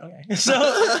are. I'm like, okay. So,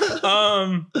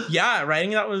 yeah,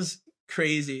 writing that was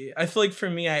crazy. I feel like for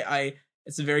me, I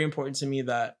it's very important to me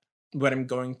that what I'm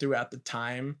going through at the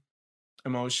time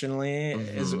emotionally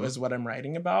is what I'm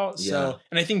writing about. So, Yeah.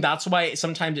 and I think that's why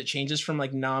sometimes it changes from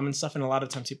like Numb and stuff. And a lot of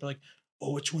times people are like,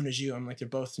 oh, which one is you? I'm like, they're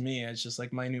both me. It's just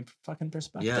like my new fucking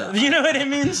perspective. Yeah. You know what I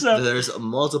mean? So There's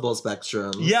multiple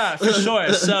spectrums. yeah, for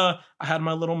sure. So I had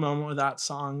my little moment with that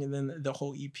song, and then the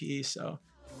whole EP. So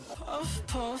Puff,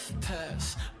 puff,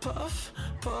 pass. Puff,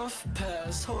 puff,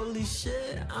 pass. Holy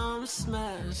shit, I'm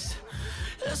smashed.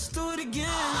 Let's do it again.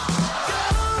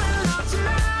 Going out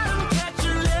tonight, I'm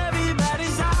catching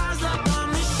everybody's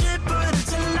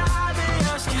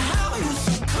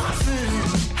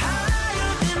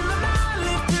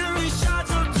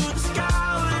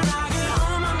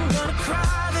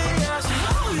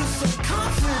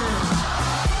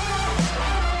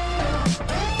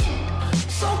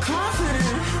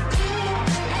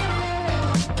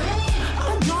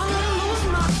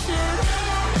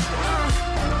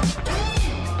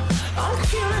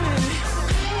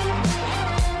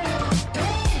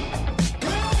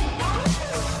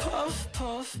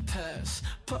pass,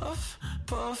 puff,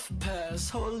 puff, pass.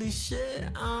 Holy shit,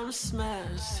 I'm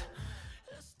smashed.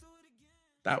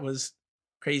 That was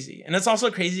crazy. And it's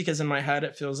also crazy because in my head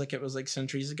it feels like it was like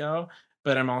centuries ago,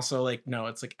 but I'm also like, no,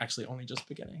 it's like actually only just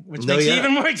beginning, which No, makes yeah. it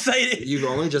even more exciting. You've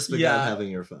only just begun Yeah.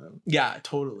 having your fun. Yeah,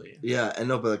 totally. Yeah, and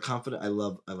no, but the confident. I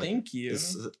like. Thank you.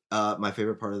 My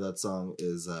favorite part of that song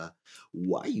is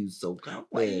 "Why You So Confident."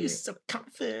 Why are you so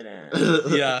confident?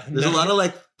 Yeah. There's a lot of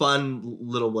like fun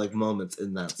little like moments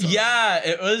in that song. Yeah,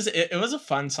 it was a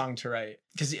fun song to write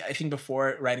because I think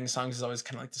before writing songs is always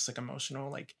kind of like this like emotional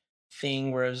like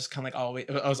thing where it's kind of like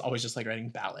I was always just like writing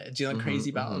ballads, you know, like Mhm,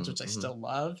 crazy ballads, mhm, which I mhm. still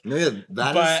love. No, yeah,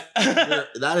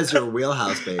 that is your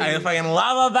wheelhouse, baby. I fucking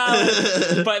love a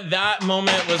ballad. But that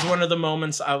moment was one of the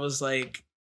moments I was like,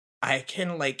 I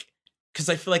can like, because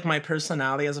I feel like my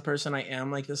personality as a person, I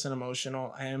am like this I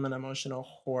am an emotional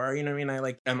whore, you know what I mean? I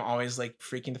like, I'm always like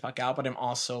freaking the fuck out, but I'm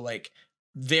also like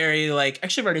very like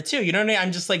extroverted too, you know what I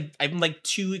mean? I'm like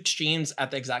two extremes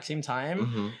at the exact same time.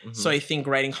 Mhm, mhm. So I think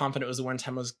writing Confident was the one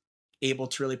time I was able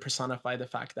to really personify the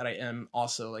fact that I am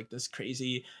also like this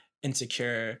crazy,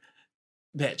 insecure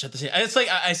bitch at the same. It's like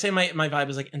I say my vibe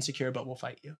is like insecure, but we'll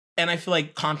fight you. And I feel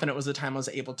like Confident was the time I was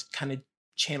able to kind of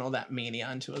channel that mania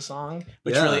into a song,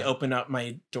 which Yeah. really opened up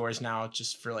my doors now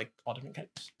just for like all different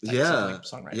types of Yeah, like,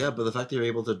 songwriting. yeah, but the fact that you're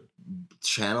able to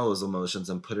channel those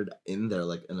emotions and put it in there,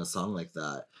 like in a song like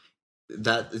that,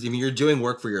 I mean, you're doing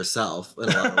work for yourself in a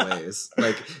lot of ways.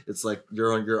 Like it's like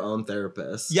you're your own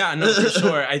therapist. Yeah, no, for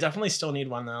sure. I definitely still need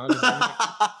one though. 'Cause I'm,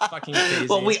 like, fucking crazy.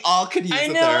 Well, we all could use I a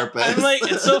know. therapist. I'm like,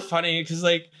 it's so funny because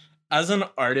like as an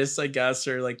artist, I guess,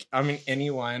 or like I mean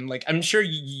anyone, like I'm sure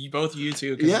both you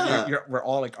two, because Yeah. we're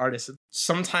all like artists.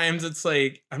 Sometimes it's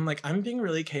like I'm being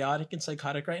really chaotic and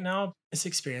psychotic right now. It's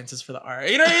experiences for the art,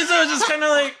 you know what I mean? So it's just kind of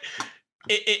like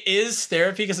it is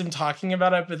therapy because I'm talking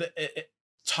about it, but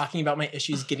talking about my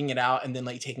issues, getting it out, and then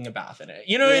like taking a bath in it.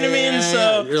 You know what I mean? Yeah,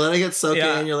 So you're letting it soak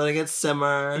yeah. in, you're letting it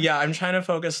simmer. yeah, I'm trying to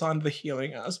focus on the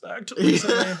healing aspect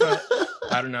recently, but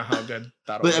I don't know how good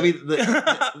that'll But I be.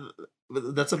 mean,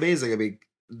 but that's amazing. I mean,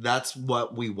 that's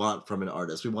what we want from an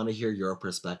artist. We want to hear your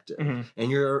perspective, Mhm. and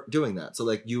you're doing that. So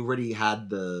like, you already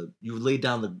you laid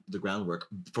down the groundwork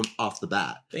from off the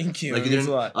bat. Thank you. Like, It means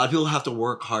a lot. a lot of people have to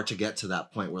work hard to get to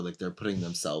that point where like they're putting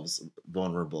themselves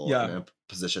vulnerable Yeah. in a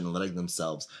position and letting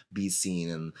themselves be seen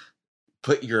and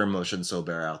put your emotions so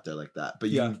bare out there like that.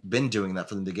 But Yeah. you've been doing that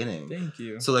from the beginning. Thank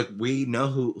you. So like, we know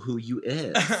who you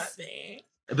is. Thanks.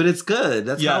 But it's good.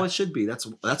 That's Yeah. how it should be. That's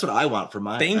what I want for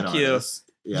my Thank an you. artist.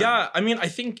 Yeah. I mean, I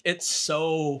think it's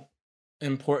so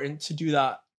important to do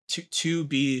that, to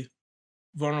be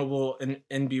vulnerable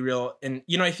and be real. And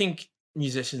you know, I think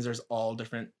musicians, there's all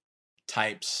different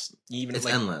types. Even It's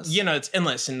like, endless. You know, it's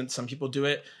endless, and some people do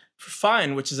it for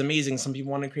fun, which is amazing. Some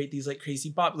people want to create these like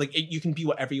crazy pop. Like you can be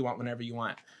whatever you want whenever you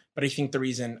want. But I think the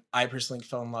reason I personally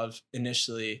fell in love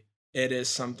initially, it is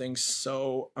something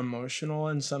so emotional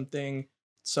and something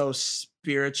so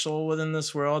spiritual within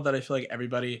this world that I feel like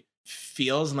everybody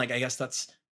feels. And like, I guess that's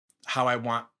how I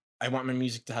want my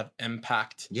music to have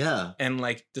impact Yeah. and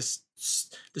like the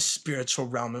spiritual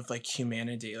realm of like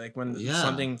humanity. Like when Yeah.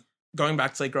 something, going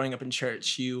back to like growing up in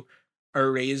church, you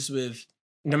are raised with,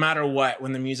 no matter what,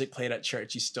 when the music played at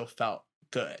church, you still felt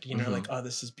good. You know, Mhm. like, oh,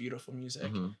 this is beautiful music.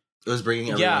 Mhm. It was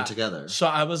bringing everyone Yeah. together. So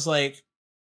I was like,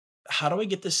 how do I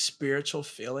get this spiritual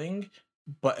feeling,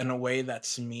 but in a way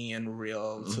that's me and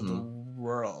real to the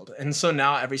world? And so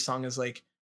now every song is like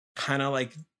kind of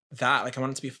like that. Like I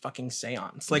want it to be a fucking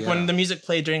seance. Like Yeah. when the music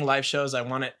played during live shows, I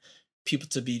want people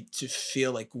to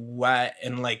feel like wet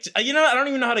and like, you know, I don't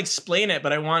even know how to explain it,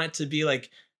 but I want it to be like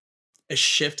a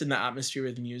shift in the atmosphere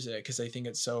with music because I think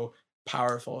it's so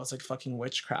powerful. It's like fucking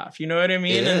witchcraft. You know what I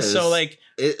mean? It And is. so like,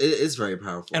 It is very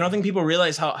powerful. I don't think people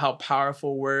realize how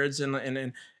powerful words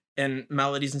and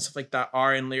melodies and stuff like that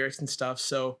are in lyrics and stuff.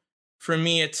 So for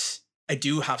me, I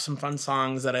do have some fun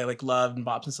songs that I like love and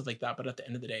bops and stuff like that. But at the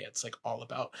end of the day, it's like all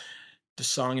about the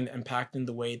song and the impact and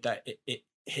the way that it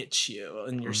hits you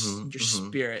and your Mhm, your mhm.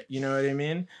 spirit. You know what I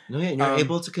mean? No, yeah, and you're Um,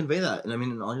 able to convey that. And I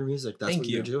mean, in all your music, that's Thank what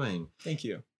you. you're doing. Thank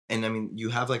you. And I mean, you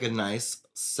have like a nice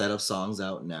set of songs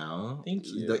out now. Thank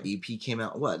you. The EP came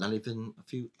out, what? Not even a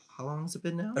few. How long has it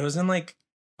been now? It was in like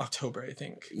October, I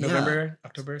think. Yeah. November,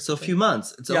 October. So a something. few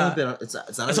months. It's Yeah. only been. It's not.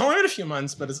 It's only been a few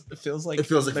months, but it feels like It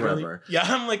feels like literally- forever. Yeah,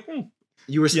 I'm like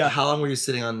You were. Yeah. How long were you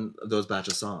sitting on those batch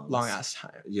of songs? long ass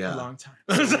time. Yeah. a long time.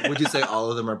 Would you say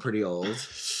all of them are pretty old?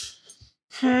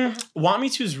 Want Me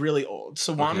To is really old.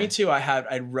 So Want Me Okay. To,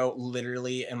 I wrote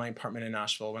literally in my apartment in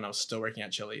Nashville when I was still working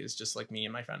at Chili's, just like me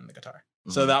and my friend and the guitar.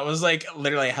 So Mhm. that was like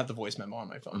literally I have the voice memo on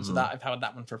my phone. So Mhm. that I've had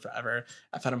that one for forever.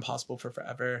 I've had Impossible for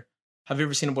forever. Have You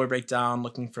Ever Seen a Boy Break Down,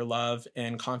 Looking for Love,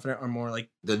 and Confident are more like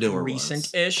The newer ones.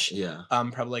 recent-ish. Yeah.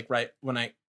 Probably like right when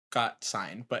I got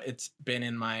signed, but it's been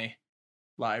in my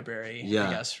library, Yeah.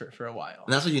 I guess, for a while.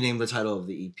 And that's what you named the title of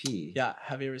the EP. Yeah.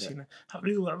 Have you ever seen it? Have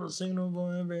you ever seen a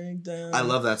boy break down? I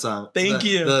love that song. Thank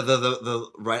you. The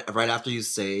right after you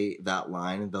say that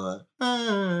line, the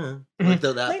like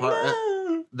that Like, part.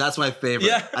 no. That's my favorite.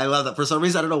 Yeah. I love that. For some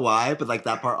reason, I don't know why, but like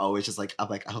that part always just like I'm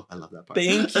like, oh, I love that part.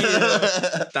 Thank you.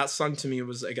 That song to me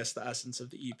was, I guess, the essence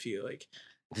of the EP. Like,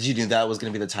 Did you knew that was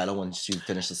gonna be the title once you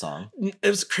finished the song? it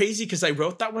was crazy because I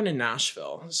wrote that one in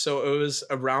Nashville. So it was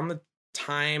around the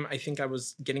time I think I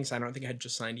was getting signed. I don't think I had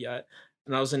just signed yet.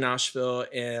 And I was in Nashville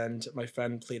and my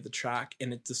friend played the track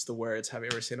and it's just the words, "Have you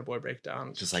ever seen a boy break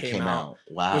down?" Just like came out.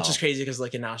 Wow. Which is crazy because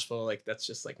like in Nashville, like that's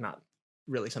just like not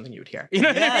really something you would hear. You know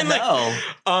what I mean? No.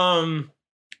 Like,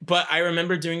 but I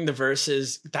remember doing the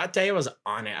verses. That day I was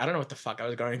on it. I don't know what the fuck I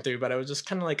was going through, but I was just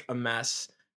kind of like a mess.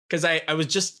 Because I was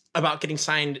just about to get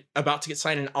signed,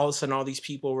 and all of a sudden all these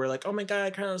people were like, "Oh my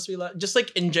God, Carlos, we love." Just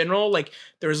like in general, like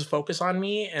there was a focus on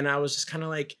me, and I was just kind of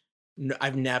like, no,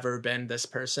 I've never been this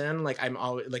person. Like I'm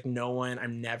always like no one.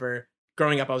 I'm never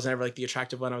growing up. I was never like the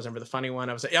attractive one. I was never the funny one.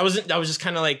 I was just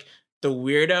kind of like the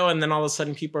weirdo. And then all of a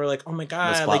sudden people are like, "Oh my The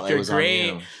God, like spotlight you're was on great."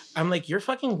 you. I'm like, "You're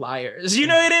fucking liars." You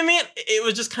know what I mean? It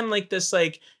was just kind of like this,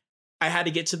 like, I had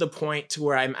to get to the point to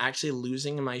where I'm actually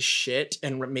losing my shit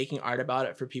and making art about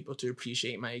it for people to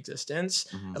appreciate my existence.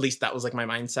 Mhm. At least that was like my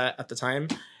mindset at the time.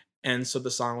 And so the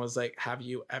song was like, "Have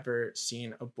you ever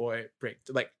seen a boy break?"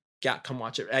 Like, yeah, come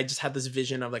watch it. I just had this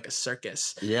vision of like a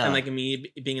circus. Yeah. And like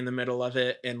me being in the middle of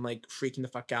it and like freaking the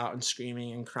fuck out and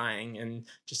screaming and crying and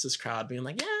just this crowd being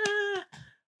like, "Yeah."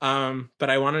 But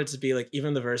I wanted it to be like,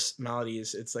 even the verse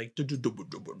melodies, it's like, like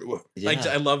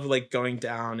Yeah. I love like going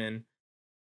down and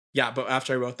yeah. But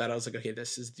after I wrote that, I was like, okay,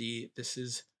 this is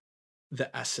the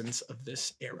essence of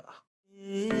this era.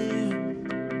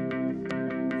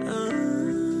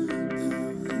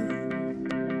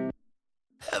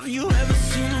 Have you ever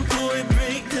seen a boy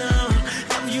break down?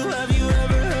 Have you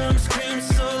ever heard him scream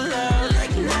so loud?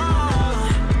 Like, no,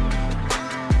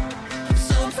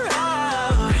 so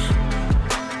proud.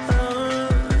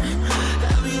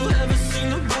 Have you ever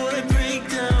seen a boy break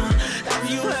down? Have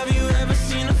you ever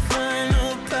seen a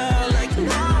final bow? Like,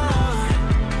 no,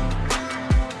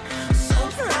 so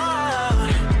proud.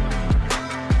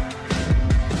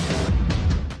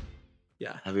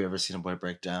 Yeah. Have you ever seen a boy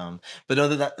break down? But no,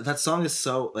 that song is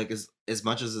so like as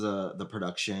much as the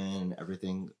production and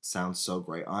everything sounds so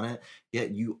great on it, yet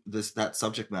that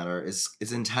subject matter is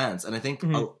intense, and I think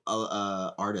Mhm.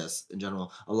 artists in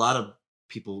general, a lot of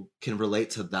people can relate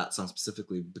to that song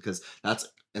specifically because that's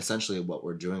essentially what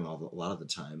we're doing a lot of the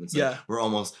time. It's like Yeah. we're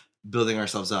almost building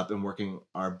ourselves up and working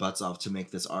our butts off to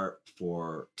make this art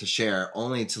to share,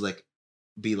 only to like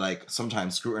be like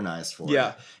sometimes scrutinized for Yeah.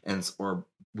 it, and or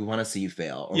we want to see you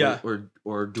fail, or Yeah. or do we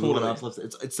want to Totally. uplift?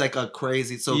 It's like a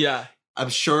crazy. So Yeah. I'm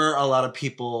sure a lot of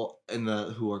people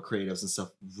who are creatives and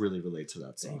stuff really relate to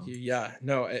that song. Thank you. Yeah.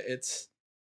 No, it's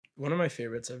one of my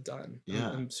favorites I've done. Yeah.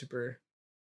 I'm super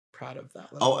proud of that.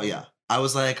 Oh level. yeah, I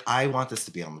was like, I want this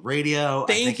to be on the radio. I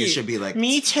Thank think you. it should be like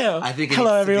Me too. I think it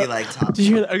Hello, needs to everyone. be like top. Did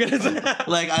you hear that? Okay.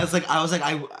 Like I was like,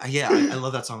 I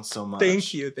love that song so much.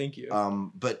 Thank you. Thank you.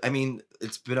 But I mean,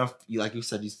 it's been like you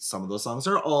said, some of those songs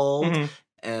are old, Mhm.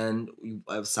 and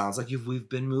it sounds like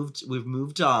we've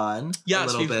moved on a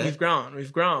Yes, little bit. we've grown.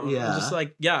 We've grown. Yeah. Just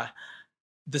like, yeah.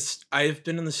 I've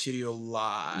been in the studio a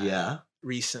lot Yeah,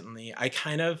 recently. I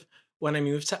kind of, when I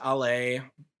moved to LA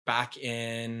back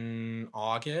in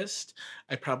August,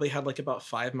 I probably had like about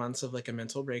 5 months of like a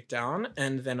mental breakdown.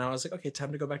 And then I was like, okay,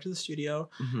 time to go back to the studio.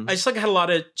 Mhm. I just like had a lot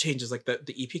of changes. Like the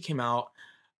EP came out.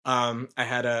 I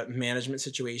had a management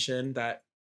situation that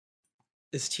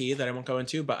is tea that I won't go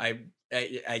into, but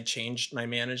I changed my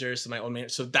managers to my old manager.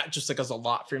 So that just like was a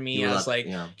lot for me. You were I was like,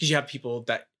 yeah. because you have people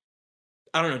that,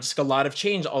 I don't know, just like a lot of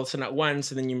change all of a sudden at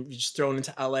once. And then you're just thrown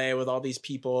into LA with all these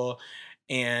people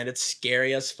and it's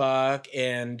scary as fuck.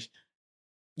 And,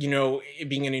 you know,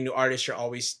 being a new artist, you're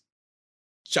always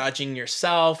judging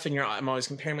yourself and I'm always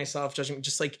comparing myself, judging,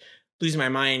 just like losing my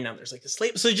mind. Now there's like this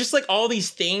label. So just like all these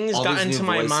things All got these into new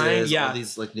my voices, mind. Yeah. all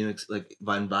these like new like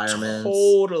environments.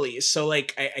 Totally. So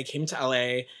like I came to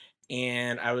LA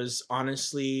and I was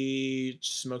honestly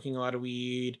smoking a lot of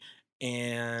weed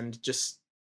and just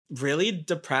really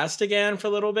depressed again for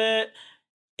a little bit.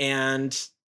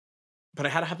 But I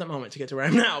had to have that moment to get to where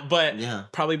I'm now. But Yeah,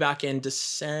 probably back in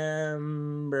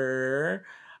December,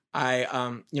 I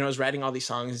I was writing all these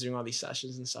songs, doing all these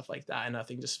sessions and stuff like that, and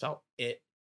nothing just felt it.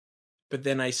 But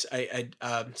then I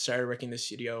started working in the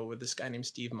studio with this guy named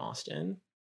Steve Mostyn.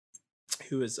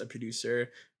 who is a producer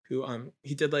who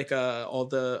he did like all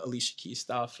the Alicia Keys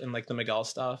stuff and like the Miguel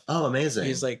stuff. Oh, amazing.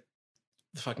 He's like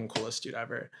the fucking coolest dude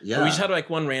ever. Yeah. But we just had like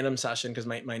one random session because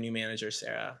my new manager,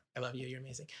 Sarah, I love you, you're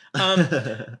amazing.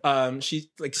 She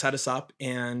like set us up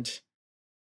and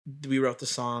we wrote the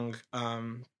song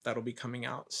that'll be coming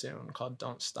out soon called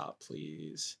Don't Stop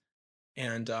Please.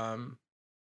 And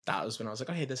that was when I was like,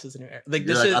 okay, this is a new era. Like You're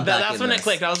this like, is I'm back that's in when it this.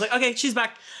 clicked. I was like, okay, she's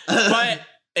back. But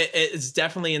it's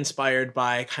definitely inspired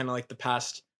by kind of like the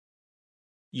past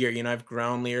year. You know, I've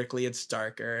grown lyrically. It's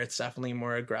darker. It's definitely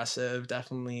more aggressive.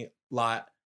 Definitely a lot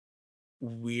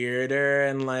weirder.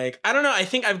 And like, I don't know. I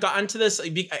think I've gotten to this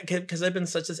because I've been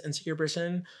such this insecure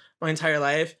person my entire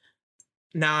life.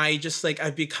 Now I just like,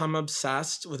 I've become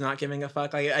obsessed with not giving a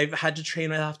fuck. I've had to train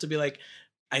myself to be like,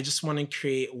 I just want to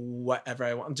create whatever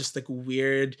I want. Just like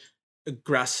weird,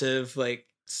 aggressive, like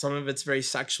some of it's very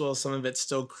sexual, some of it's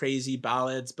still crazy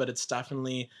ballads, but it's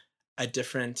definitely a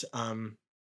different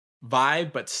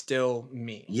vibe, but still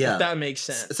me. Yeah. If that makes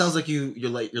sense. It sounds like you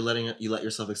let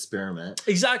yourself experiment.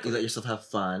 Exactly. You let yourself have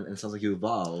fun, and it sounds like you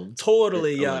evolved.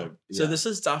 Totally, a yeah. little- So yeah. this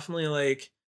is definitely like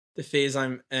the phase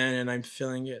I'm in, and I'm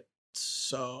feeling it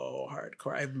so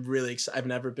hardcore. I'm really excited. I've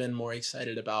never been more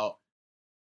excited about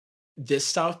this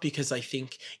stuff because I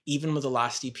think even with the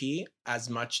last EP, as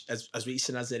much as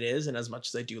recent as it is, and as much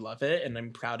as I do love it, and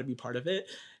I'm proud to be part of it,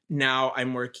 now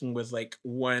I'm working with like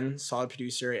one solid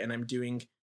producer, and I'm doing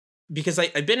because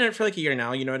I've been in it for like a year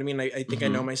now. You know what I mean? I think I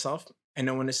know myself. I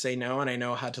know when to say no, and I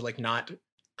know how to like not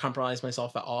compromise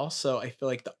myself at all. So I feel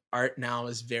like the art now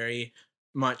is very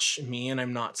much me, and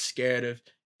I'm not scared of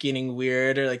getting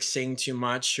weird or like saying too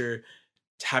much or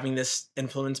having this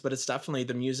influence. But it's definitely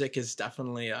the music is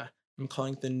definitely I'm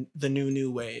calling it the new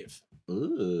wave.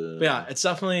 Ooh. But yeah, it's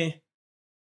definitely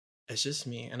it's just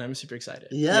me, and I'm super excited.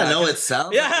 Yeah, no, 'cause- it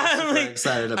sounds. Yeah, like you're super like,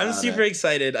 excited about I'm super it.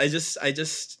 excited. I'm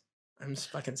just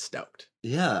fucking stoked.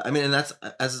 Yeah, I mean, and that's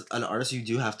as an artist, you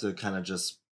do have to kind of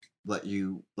just let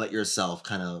yourself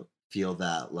kind of feel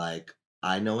that like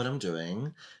I know what I'm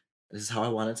doing. This is how I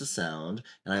want it to sound,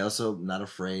 and I also am not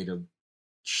afraid of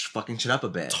fucking shit up a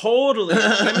bit. Totally.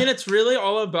 I mean, it's really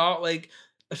all about like,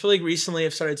 I feel like recently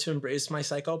I've started to embrace my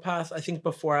psychopath. I think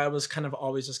before I was kind of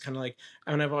always just kind of like,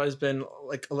 I mean, I've always been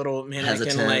like a little manic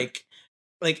Hesitant. and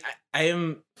like I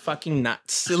am fucking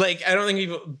nuts. Like, I don't think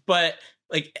people, but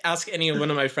like ask any one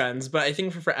of my friends, but I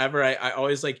think for forever, I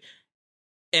always like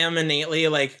am innately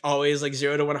like always like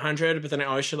 0 to 100, but then I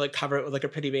always should like cover it with like a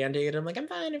pretty band-aid. I'm like, I'm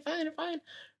fine.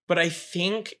 But I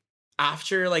think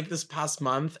after like this past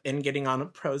month and getting on a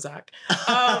Prozac,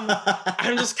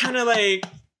 I'm just kind of like,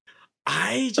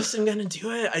 I just am gonna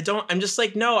do it. I'm just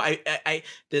like, no, I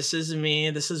this is me,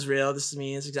 this is real, this is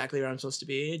me, it's exactly where I'm supposed to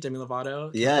be. Demi Lovato.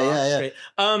 Yeah. Great.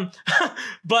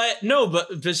 But no,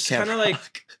 but just Camp kind of like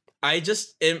Rock. I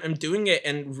just am doing it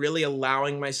and really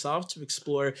allowing myself to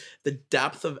explore the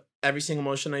depth of every single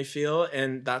emotion I feel.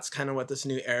 And that's kind of what this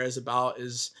new era is about,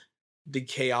 is the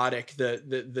chaotic,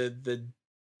 the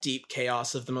deep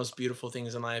chaos of the most beautiful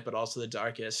things in life, but also the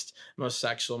darkest, most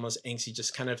sexual, most angsty,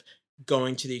 just kind of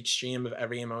going to the extreme of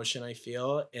every emotion I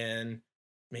feel and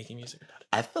making music about it.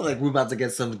 I feel like we're about to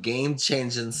get some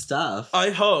game-changing stuff. I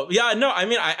hope. Yeah, no, I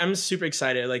mean, I'm super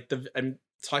excited. Like I'm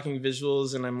talking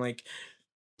visuals and I'm like,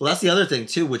 Well, that's the other thing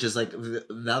too, which is like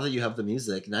now that you have the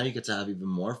music, now you get to have even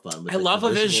more fun. With, I like, love the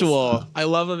a visual visual. stuff. I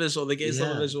love a visual. The gays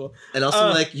love a Yeah. visual. And also,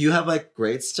 like, you have like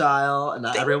great style, and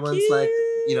not Thank everyone's like,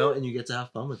 you. you know, and you get to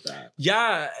have fun with that.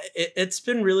 Yeah, it's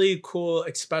been really cool,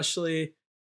 especially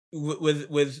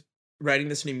with writing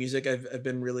this new music. I've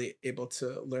been really able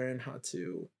to learn how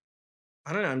to,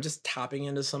 I don't know, I'm just tapping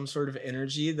into some sort of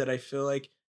energy that I feel like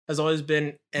has always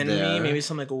been in me, There. maybe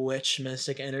some like witch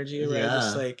mystic energy where I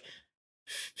just Yeah. like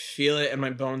feel it in my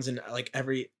bones and like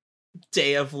every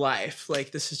day of life.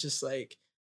 Like this is just like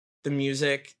the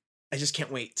music. I just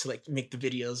can't wait to like make the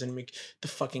videos and make the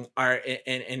fucking art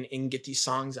and get these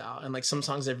songs out. And like some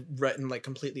songs I've written like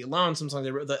completely alone. Some songs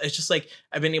I wrote. It's just like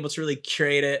I've been able to really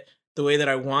curate it the way that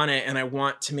I want it, and I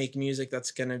want to make music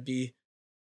that's gonna be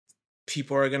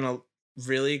people are gonna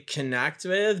really connect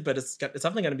with. But it's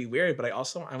definitely gonna be weird. But I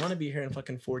want to be here in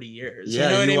fucking 40 years.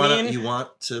 Yeah, you know what I mean? You want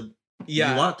to.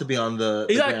 Yeah. You want to be on the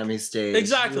Grammy stage.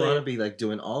 Exactly. You want to be like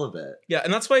doing all of it. Yeah,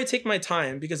 and that's why I take my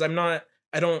time, because I'm not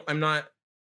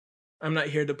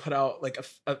here to put out like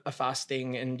a fast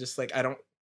thing and just like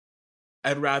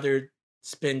I'd rather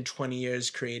spend 20 years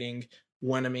creating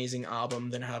one amazing album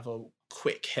than have a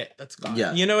quick hit that's gone.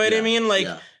 Yeah. You know what I Yeah. mean? Like,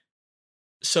 Yeah.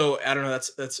 so I don't know,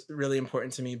 that's really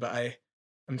important to me, but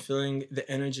I'm feeling the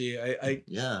energy.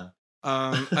 Yeah.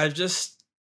 I've just,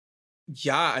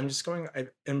 yeah,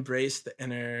 I've embraced the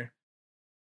inner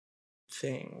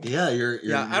thing. Yeah,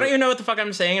 I don't even know what the fuck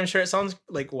I'm saying. I'm sure it sounds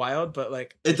like wild, but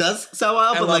like It does sound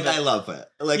wild, but like love it. I love it.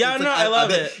 Like Yeah, it's no, like, I love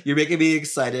bet it. You're making me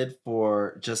excited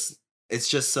for just. It's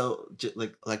just so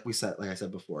like we said, like I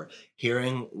said before,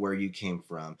 hearing where you came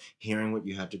from, hearing what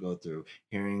you had to go through,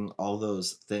 hearing all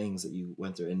those things that you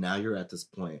went through, and now you're at this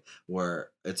point where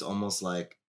it's almost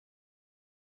like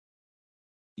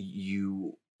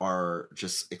you are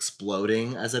just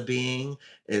exploding as a being,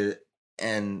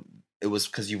 and it was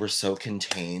because you were so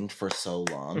contained for so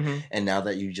long, Mhm. and now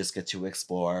that you just get to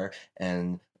explore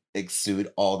and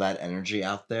exude all that energy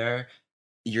out there,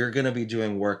 you're gonna be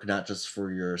doing work not just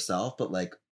for yourself, but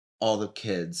like all the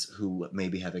kids who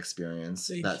maybe have experienced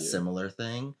Thank that you. similar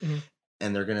thing, Mhm.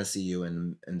 and they're gonna see you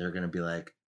and they're gonna be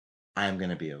like, I'm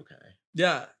gonna be okay.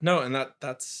 Yeah, no, and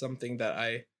that's something that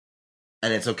I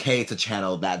And it's okay to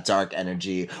channel that dark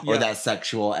energy or Yeah. that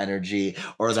sexual energy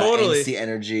or that Totally. angsty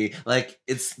energy. Like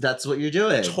that's what you're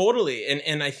doing. totally,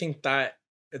 and I think that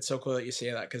it's so cool that you say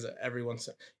that because every once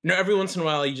in a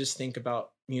while you just think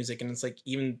about music and it's like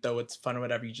even though it's fun or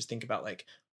whatever, you just think about like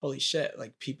holy shit,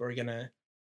 like people are gonna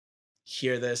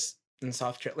hear this in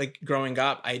South Carolina. Like growing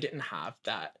up, I didn't have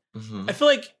that. Mhm. I feel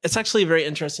like it's actually a very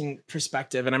interesting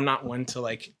perspective, and I'm not one to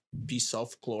like be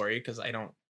self glory because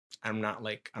I'm not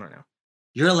like I don't know.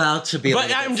 You're allowed to be. a But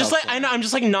little bit I'm just like I self-aware. know I'm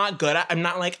just like not good at. I'm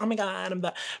not like oh my god I'm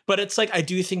that. But it's like I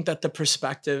do think that the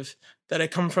perspective that I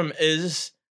come from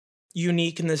is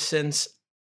unique in the sense,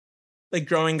 like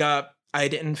growing up, I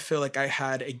didn't feel like I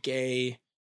had a gay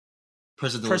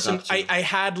person. To person. look up to. I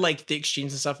had like the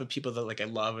exchange and stuff with people that like I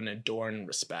love and adore and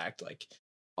respect, like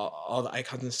all the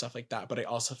icons and stuff like that. But I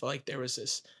also felt like there was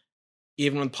this,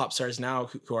 even with pop stars now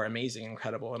who are amazing,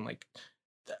 incredible, and like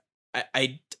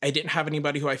I didn't have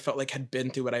anybody who I felt like had been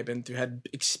through what I've been through, had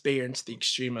experienced the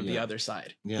extreme of the Yeah. other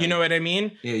side. Yeah. You know what I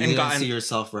mean? Yeah, you and didn't see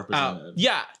yourself represented.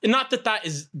 yeah, and not that that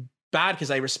is bad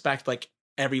because I respect like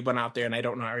everyone out there and I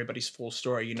don't know everybody's full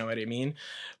story. You know what I mean?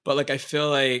 But like I feel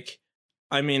like,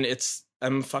 I mean,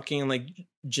 I'm fucking like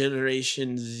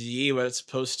Generation Z, what it's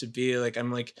supposed to be. Like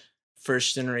I'm like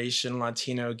first generation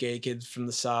Latino gay kid from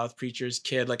the South, preacher's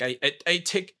kid. Like I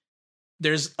take,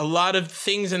 there's a lot of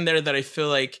things in there that I feel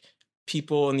like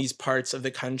people in these parts of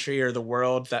the country or the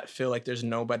world that feel like there's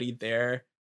nobody there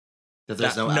That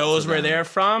there's that no knows out for where them. they're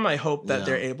from. I hope that Yeah.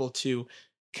 they're able to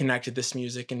connect to this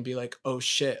music and be like, oh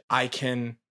shit, I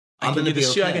can I'm do gonna be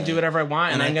this too. I can okay. do whatever I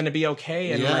want and And I'm I- gonna be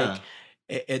okay. And Yeah. like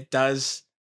it does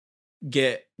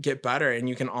get better, and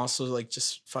you can also like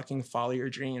just fucking follow your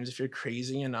dreams if you're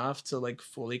crazy enough to like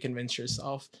fully convince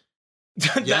yourself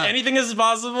that Yeah. anything is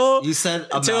possible. You said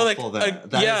a To, like, mouthful there.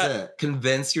 That is yeah. it.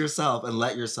 Convince yourself and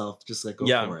let yourself just like go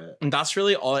Yeah. for it. And that's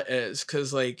really all it is.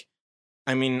 Cause like,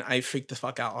 I mean, I freak the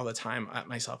fuck out all the time at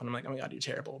myself and I'm like, oh my God, you're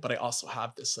terrible. But I also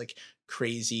have this like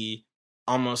crazy,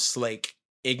 almost like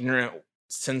ignorant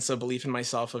sense of belief in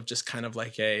myself of just kind of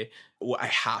like I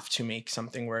have to make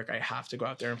something work. I have to go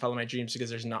out there and follow my dreams because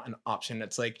there's not an option.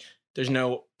 It's like, there's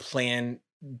no plan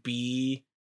B.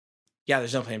 Yeah,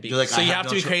 there's no plan B. You're like, so I you have have no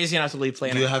to be cho- crazy enough to leave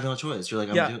plan You A. have no choice. You're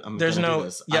like, Yeah, I'm there's gonna no- do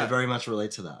this. yeah. I very much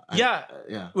relate to that. Yeah.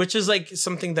 Yeah. Which is like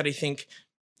something that I think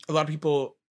a lot of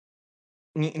people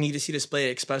need to see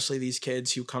displayed, especially these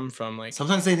kids who come from like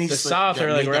Sometimes they need the just, South that or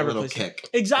like need that wherever little place. kick.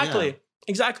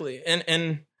 Exactly.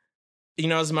 And you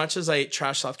know, as much as I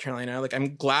trash South Carolina, like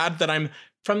I'm glad that I'm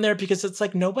from there because it's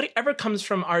like nobody ever comes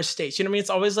from our states. You know what I mean? It's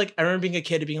always like I remember being a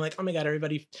kid and being like, oh my God,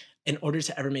 everybody, in order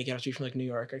to ever make it, I have to be from like New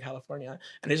York or California.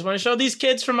 And I just want to show these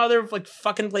kids from other like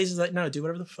fucking places that no, do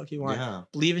whatever the fuck you want. Yeah.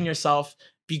 Believe in yourself.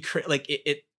 Be like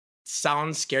it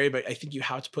sounds scary, but I think you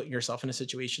have to put yourself in a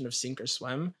situation of sink or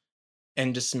swim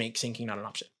and just make sinking not an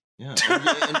option. Yeah.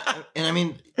 And I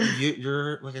mean,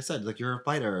 you're like I said, like you're a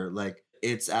fighter. Like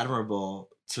it's admirable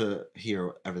to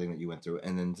hear everything that you went through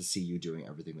and then to see you doing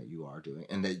everything that you are doing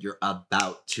and that you're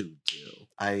about to do.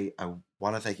 I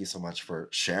want to thank you so much for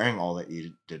sharing all that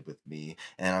you did with me.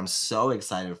 And I'm so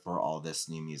excited for all this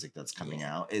new music that's coming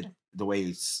out. The way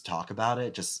you talk about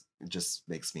it just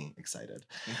makes me excited.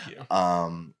 Thank you.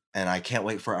 And I can't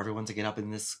wait for everyone to get up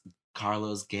in this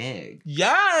Carlos gig.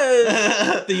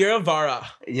 Yes! The year of Vara.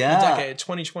 Yeah. The decade.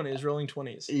 2020 is rolling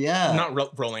 20s. Yeah. Not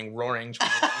roaring 20s.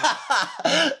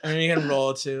 I mean, you can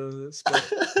roll too.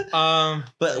 But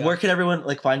But yeah. where can everyone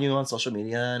like find you on social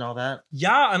media and all that?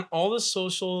 Yeah, on all the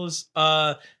socials,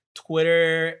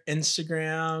 Twitter,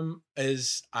 Instagram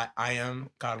is I am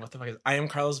God, what the fuck is I am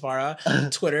Carlos Vara.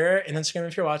 Twitter and Instagram,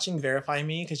 if you're watching, verify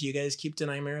me because you guys keep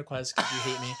denying my requests because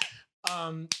you hate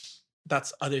me.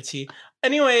 That's other T.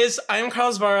 Anyways, I am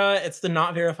Carlos Vara. It's the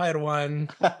not verified one,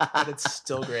 but it's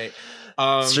still great.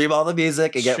 Stream all the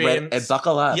music and get ready stream- and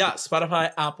buckle up. Yeah,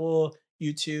 Spotify, Apple,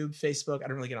 YouTube, Facebook. I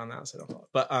don't really get on that, so I don't follow.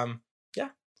 But yeah,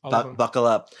 all of them. Buckle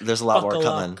up. There's a lot Buckle more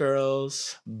up, coming.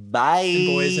 girls, Bye. and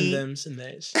boys, and thems, and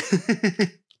theys.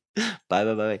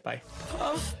 Bye. Bye.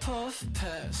 Puff, puff,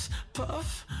 pass.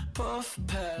 Puff, puff,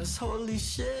 pass. Holy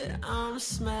shit, I'm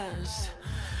smashed.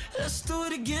 Let's do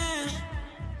it again.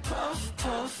 Puff,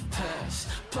 puff, pass.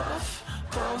 Puff,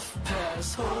 puff,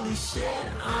 pass. Holy shit,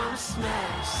 I'm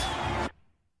smashed.